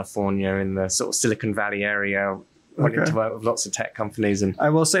out in California in the sort of Silicon Valley area, wanting to work with lots of tech companies. And I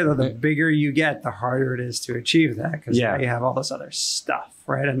will say though, the bigger you get, the harder it is to achieve that, because now you have all this other stuff,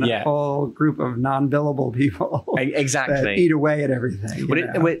 right? And a whole group of non-billable people exactly that eat away at everything. But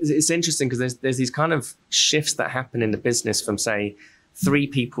it's interesting because there's these kind of shifts that happen in the business from, say, 3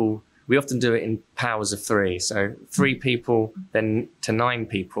 people. We often do it in powers of 3. So 3 people, then to 9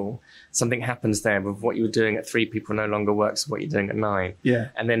 people. Something happens there with what you were doing at 3 people no longer works with what you're doing at 9. Yeah.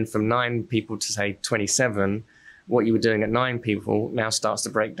 And then from 9 people to, say, 27, what you were doing at 9 people now starts to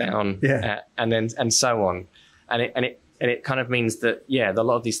break down. Yeah. And so on. And it kind of means that, a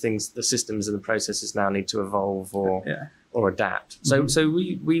lot of these things, the systems and the processes now need to evolve or adapt. So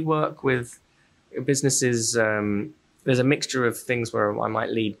we work with businesses. There's a mixture of things where I might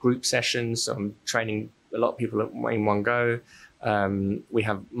lead group sessions. So I'm training a lot of people in one go. We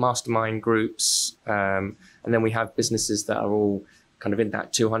have mastermind groups. And then we have businesses that are all kind of in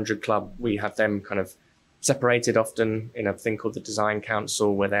that 200 club. We have them kind of separated often in a thing called the Design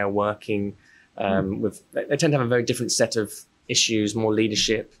Council, where they're working they tend to have a very different set of issues, more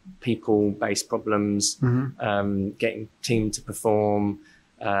leadership, people-based problems, getting team to perform,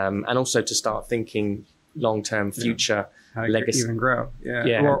 and also to start thinking long-term future, legacy, even grow,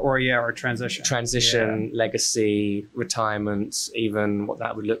 or transition, legacy, retirement, even what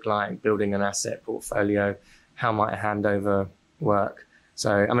that would look like, building an asset portfolio, how might a handover work.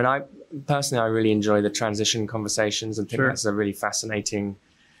 So, I mean, I really enjoy the transition conversations and think that's a really fascinating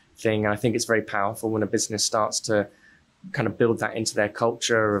thing. And I think it's very powerful when a business starts to kind of build that into their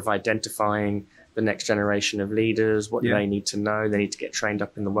culture of identifying the next generation of leaders, what do they need to know. They need to get trained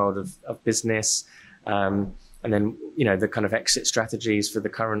up in the world of business. And then, the kind of exit strategies for the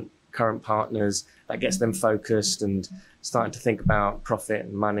current partners, that gets them focused and starting to think about profit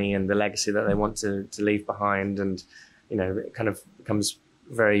and money and the legacy that they want to leave behind. And, it kind of becomes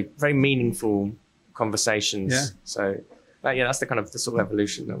very, very meaningful conversations. Yeah. So, that's the kind of the sort of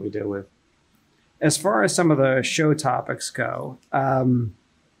evolution that we deal with. As far as some of the show topics go, I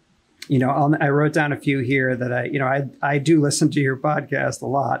wrote down a few here that I do listen to your podcast a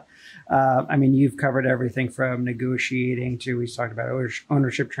lot. I mean, you've covered everything from negotiating to, we talked about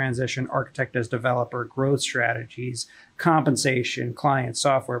ownership transition, architect as developer, growth strategies, compensation, client,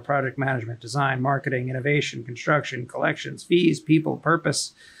 software, project management, design, marketing, innovation, construction, collections, fees, people,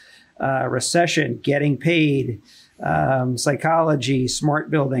 purpose, recession, getting paid, psychology,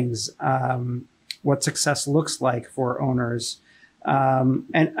 smart buildings, what success looks like for owners.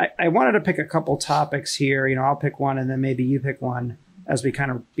 And I wanted to pick a couple topics here. I'll pick one and then maybe you pick one as we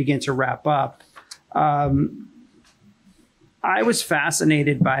kind of begin to wrap up. I was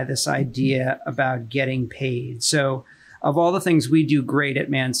fascinated by this idea about getting paid. So of all the things we do great at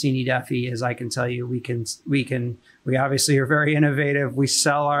Mancini Duffy, as I can tell you, we obviously are very innovative. We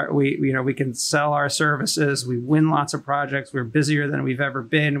can sell our services. We win lots of projects. We're busier than we've ever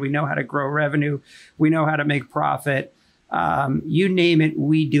been. We know how to grow revenue. We know how to make profit. You name it,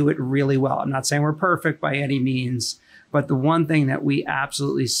 we do it really well. I'm not saying we're perfect by any means, but the one thing that we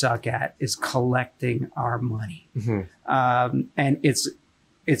absolutely suck at is collecting our money. And it's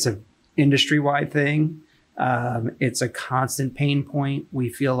an industry-wide thing. It's a constant pain point. We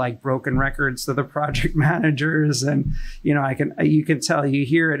feel like broken records to the project managers, and you can tell, you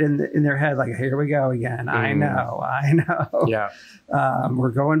hear it in their head, like, here we go again. I know. Yeah.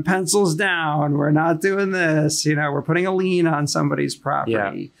 We're going pencils down. We're not doing this. We're putting a lien on somebody's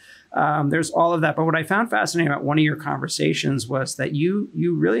property. Yeah. There's all of that. But what I found fascinating about one of your conversations was that you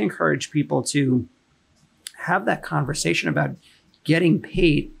really encourage people to have that conversation about getting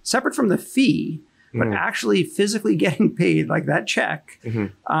paid separate from the fee, but actually physically getting paid, like that check,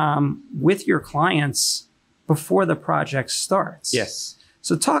 with your clients before the project starts. Yes.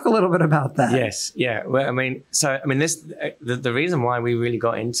 So talk a little bit about that. Yes. Yeah. Well, this the reason why we really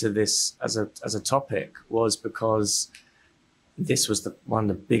got into this as a topic was because this was one of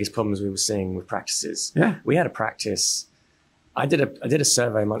the biggest problems we were seeing with practices. Yeah. We had a practice. I did a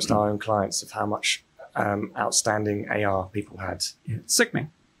survey amongst our own clients of how much outstanding AR people had. Yeah. Sickening.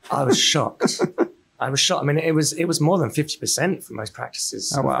 I was shocked. I was shocked. I mean, it was more than 50% for most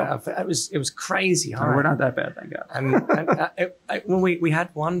practices. Oh wow! It was crazy high. No, we're not that bad, thank God. And we had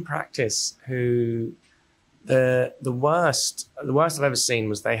one practice who the worst I've ever seen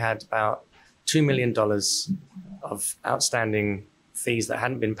was they had about $2 million of outstanding fees that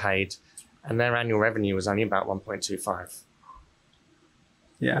hadn't been paid, and their annual revenue was only about 1.25.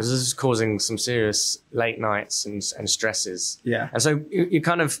 Yeah, this is causing some serious late nights and stresses. Yeah, and so you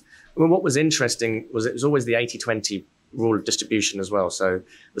kind of, well, what was interesting was it was always the 80-20 rule of distribution as well. So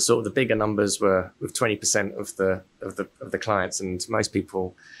the sort of the bigger numbers were with 20% of the clients, and most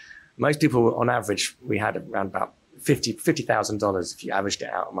people on average we had around about $50,000 if you averaged it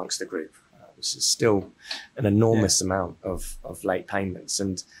out amongst the group, which is still an enormous amount of late payments.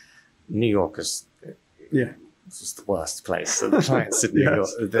 And New York is was the worst place. So the clients in New York,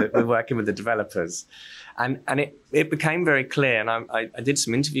 they're working with the developers. And it became very clear, and I did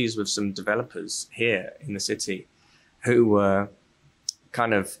some interviews with some developers here in the city who were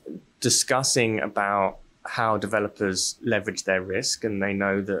kind of discussing about how developers leverage their risk, and they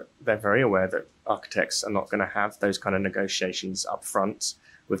know that they're very aware that architects are not going to have those kind of negotiations up front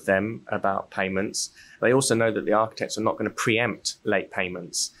with them about payments. They also know that the architects are not going to preempt late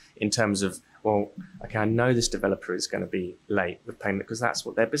payments in terms of, well, okay, I know this developer is going to be late with payment because that's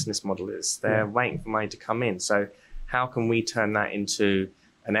what their business model is. They're waiting for money to come in. So how can we turn that into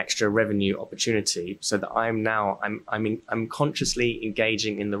an extra revenue opportunity so that I'm consciously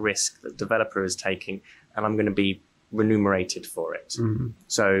engaging in the risk that the developer is taking, and I'm going to be remunerated for it. Mm-hmm.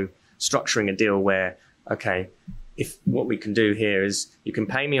 So structuring a deal where, okay, if what we can do here is you can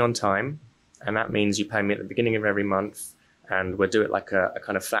pay me on time, and that means you pay me at the beginning of every month, and we'll do it like a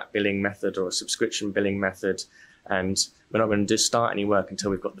kind of flat billing method or a subscription billing method. And we're not going to start any work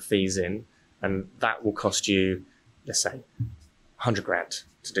until we've got the fees in. And that will cost you, let's say, 100 grand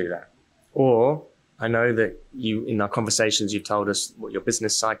to do that. Or I know that you, in our conversations, you've told us what your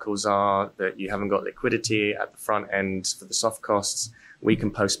business cycles are, that you haven't got liquidity at the front end for the soft costs. We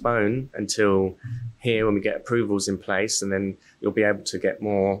can postpone until here when we get approvals in place, and then you'll be able to get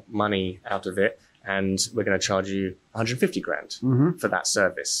more money out of it. And we're going to charge you 150 grand for that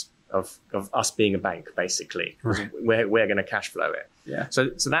service of us being a bank, basically. Right. We're going to cash flow it. Yeah.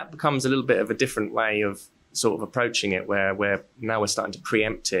 So that becomes a little bit of a different way of sort of approaching it, where we're starting to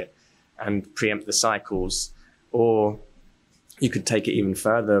preempt it and preempt the cycles. Or you could take it even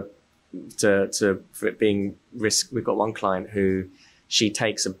further for it being risk. We've got one client who she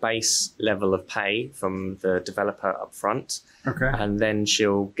takes a base level of pay from the developer up front. Okay. And then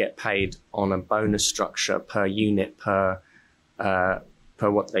she'll get paid on a bonus structure per unit per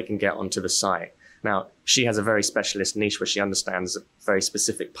what they can get onto the site. Now, she has a very specialist niche where she understands a very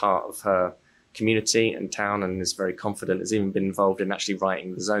specific part of her community and town, and is very confident, has even been involved in actually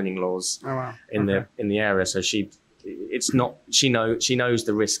writing the zoning laws in the area. So she knows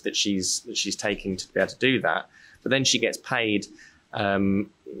the risk that she's taking to be able to do that. But then she gets paid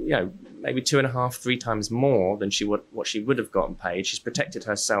maybe 2.5-3 times more than what she would have gotten paid. She's protected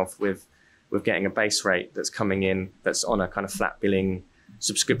herself with getting a base rate that's coming in, that's on a kind of flat billing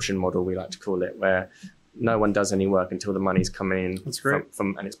subscription model, we like to call it, where no one does any work until the money's coming in. That's great.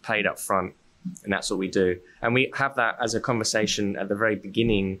 And it's paid up front, and that's what we do. And we have that as a conversation at the very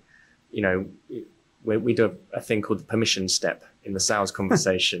beginning. We do a thing called the permission step in the sales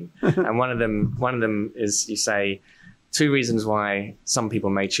conversation. And one of them is, you say 2 reasons why some people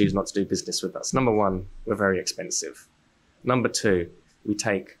may choose not to do business with us. Number 1, we're very expensive. Number 2, we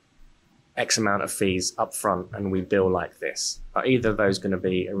take X amount of fees up front and we bill like this. Are either of those going to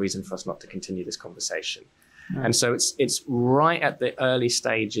be a reason for us not to continue this conversation? Right. And so it's right at the early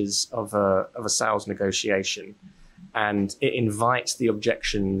stages of a sales negotiation, and it invites the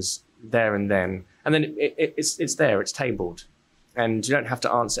objections there and then. And then it's there, it's tabled. And you don't have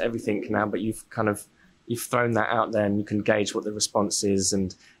to answer everything now, but you've thrown that out there, and you can gauge what the response is.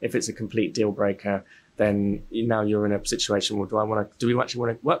 And if it's a complete deal breaker, then now you're in a situation where do we actually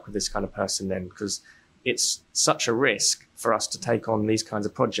want to work with this kind of person then? Because it's such a risk for us to take on these kinds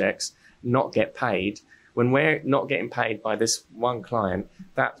of projects, not get paid. When we're not getting paid by this one client,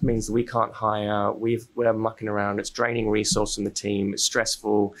 that means that we can't hire. We're mucking around. It's draining resource from the team. It's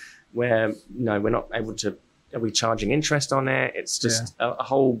stressful. We're not able to. Are we charging interest on it? It's just a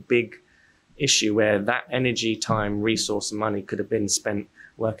whole big issue where that energy, time, resource, and money could have been spent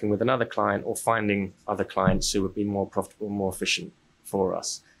working with another client or finding other clients who would be more profitable, more efficient for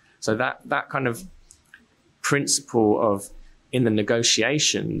us. So that kind of principle of, in the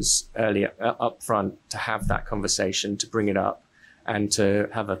negotiations earlier up front, to have that conversation, to bring it up, and to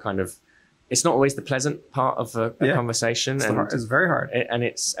have a kind of, it's not always the pleasant part of a conversation. It's very hard. And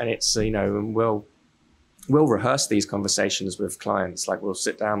it's we'll rehearse these conversations with clients. Like we'll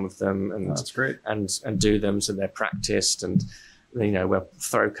sit down with them and that's great. and do them so they're practiced, and we'll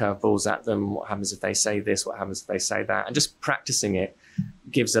throw curveballs at them. What happens if they say this? What happens if they say that? And just practicing it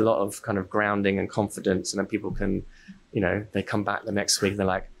gives a lot of kind of grounding and confidence. And then people can, they come back the next week and they're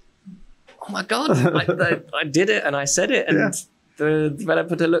like, oh my God, I did it and I said it. And the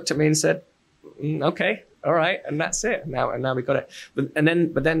developer looked at me and said, okay, all right. And that's it. Now we got it. But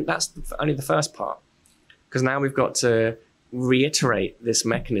then that's only the first part. Because now we've got to reiterate this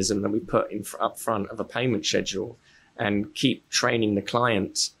mechanism that we put in up front of a payment schedule and keep training the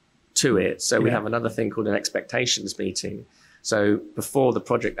client to it. So we have another thing called an expectations meeting. So before the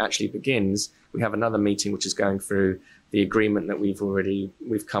project actually begins, we have another meeting which is going through the agreement that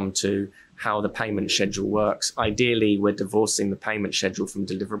we've come to, how the payment schedule works. Ideally, we're divorcing the payment schedule from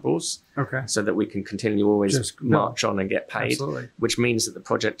deliverables, so that we can continue always march on and get paid. Absolutely. Which means that the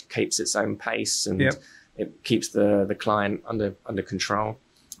project keeps its own pace and it keeps the client under control.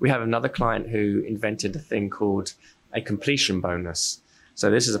 We have another client who invented a thing called a completion bonus. So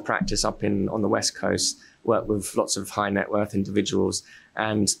this is a practice up on the West Coast, work with lots of high net worth individuals,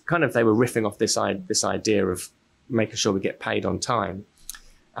 and kind of they were riffing off this idea of making sure we get paid on time.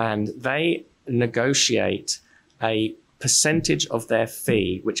 And they negotiate a percentage of their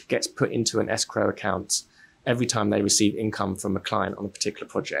fee, which gets put into an escrow account every time they receive income from a client on a particular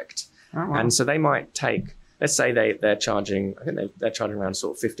project. Oh, wow. And so they might take, let's say they're charging, I think they're charging around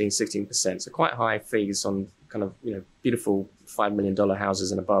sort of 15, 16%. So quite high fees on kind of, beautiful $5 million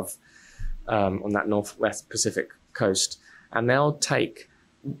houses and above on that Northwest Pacific coast. And they'll take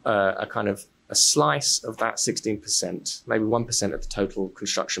a kind of a slice of that 16%, maybe 1% of the total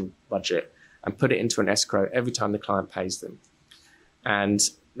construction budget, and put it into an escrow every time the client pays them. And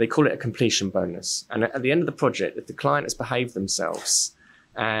they call it a completion bonus. And at the end of the project, if the client has behaved themselves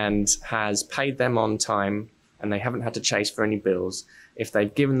and has paid them on time and they haven't had to chase for any bills, if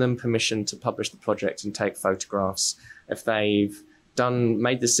they've given them permission to publish the project and take photographs, if they've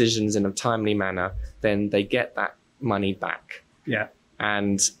made decisions in a timely manner, then they get that money back. Yeah.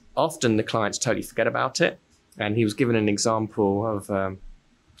 And often the clients totally forget about it. And he was given an example of,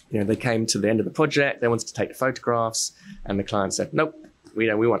 they came to the end of the project, they wanted to take the photographs, and the client said, nope,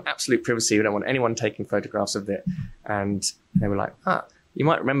 we want absolute privacy. We don't want anyone taking photographs of it. And they were like, you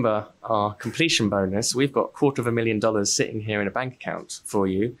might remember our completion bonus. We've got $250,000 sitting here in a bank account for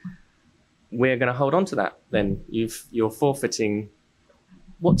you. We're going to hold on to that. Then you're forfeiting.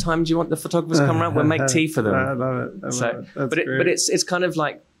 What time do you want the photographers to come around? We'll make tea for them. I love it. But it's kind of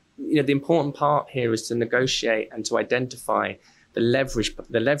like, the important part here is to negotiate and to identify the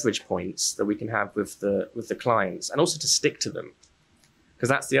leverage points that we can have with the clients, and also to stick to them, because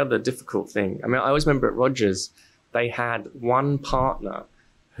that's the other difficult thing. I mean, I always remember at Rogers, they had one partner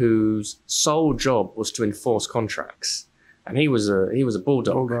whose sole job was to enforce contracts, and he was a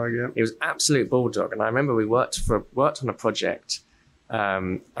bulldog. He was absolute bulldog. And I remember we worked on a project,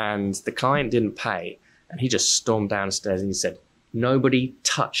 and the client didn't pay, and he just stormed downstairs and he said, nobody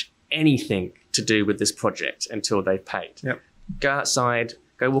touch anything to do with this project until they've paid. Yep. Go outside,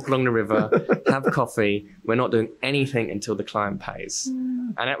 go walk along the river, have coffee. We're not doing anything until the client pays.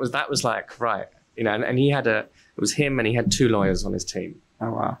 And that was like, right. And it was him, and he had 2 lawyers on his team.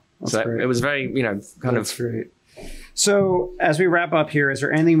 Oh, wow. That's great. It was very, That's great. So as we wrap up here, is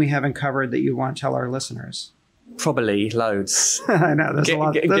there anything we haven't covered that you want to tell our listeners? Probably loads. I know there's a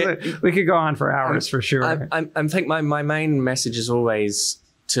lot. We could go on for hours for sure. I think my main message is always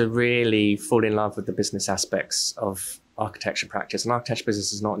to really fall in love with the business aspects of architecture practice. And architecture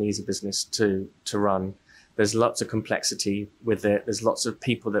business is not an easy business to run. There's lots of complexity with it. There's lots of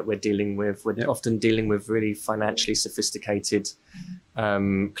people that we're dealing with. We're often dealing with really financially sophisticated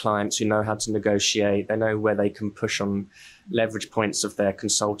clients who know how to negotiate. They know where they can push on leverage points of their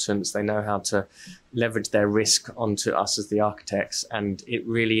consultants. They know how to leverage their risk onto us as the architects. And it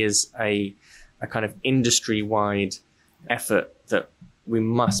really is a kind of industry-wide effort that we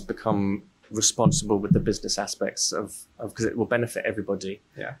must become responsible with the business aspects of because it will benefit everybody.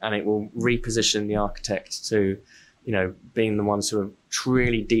 Yeah. And it will reposition the architect to, being the ones who are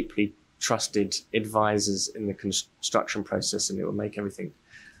truly deeply trusted advisors in the construction process, and it will make everything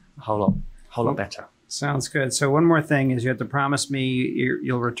a whole lot better. Sounds good. So one more thing is you have to promise me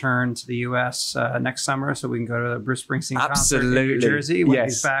you'll return to the U.S. Next summer so we can go to the Bruce Springsteen concert in New Jersey when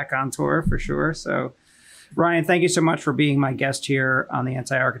he's back on tour for sure. So Rion, thank you so much for being my guest here on the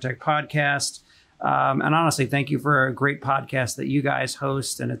Anti-Architect podcast. And honestly, thank you for a great podcast that you guys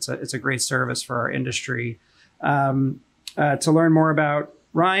host, and it's a great service for our industry. To learn more about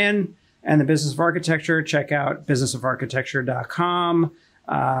Rion and the business of architecture, check out businessofarchitecture.com.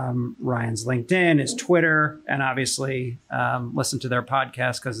 Rion's LinkedIn, his Twitter, and obviously listen to their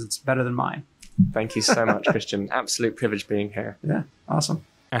podcast because it's better than mine. Thank you so much, Christian. Absolute privilege being here. Yeah, awesome.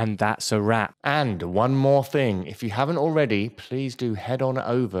 And that's a wrap. And one more thing, if you haven't already, please do head on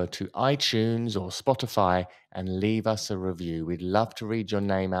over to iTunes or Spotify and leave us a review. We'd love to read your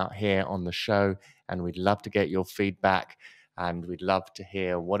name out here on the show, and we'd love to get your feedback, and we'd love to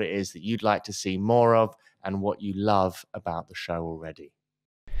hear what it is that you'd like to see more of and what you love about the show already.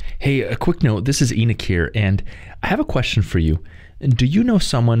 Hey, a quick note. This is Enoch here, and I have a question for you. Do you know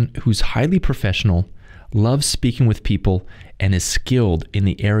someone who's highly professional, loves speaking with people, and is skilled in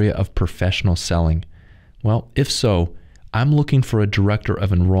the area of professional selling? Well, if so, I'm looking for a director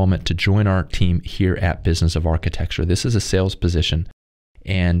of enrollment to join our team here at Business of Architecture. This is a sales position.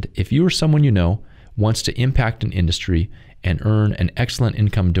 And if you or someone you know wants to impact an industry and earn an excellent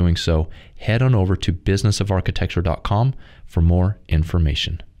income doing so, head on over to businessofarchitecture.com for more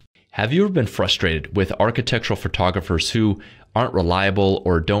information. Have you ever been frustrated with architectural photographers who aren't reliable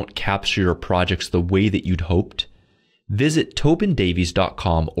or don't capture your projects the way that you'd hoped? Visit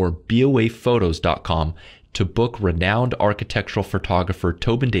tobindavies.com or boaphotos.com to book renowned architectural photographer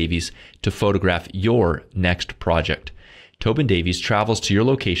Tobin Davies to photograph your next project. Tobin Davies travels to your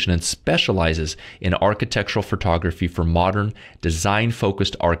location and specializes in architectural photography for modern,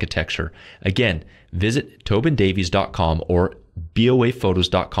 design-focused architecture. Again, visit tobindavies.com or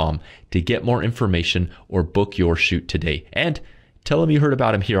boaphotos.com to get more information or book your shoot today. And tell him you heard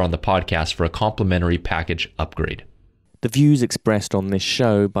about him here on the podcast for a complimentary package upgrade. The views expressed on this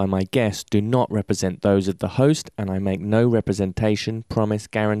show by my guests do not represent those of the host, and I make no representation, promise,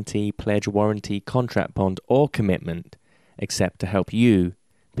 guarantee, pledge, warranty, contract bond, or commitment except to help you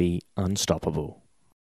be unstoppable.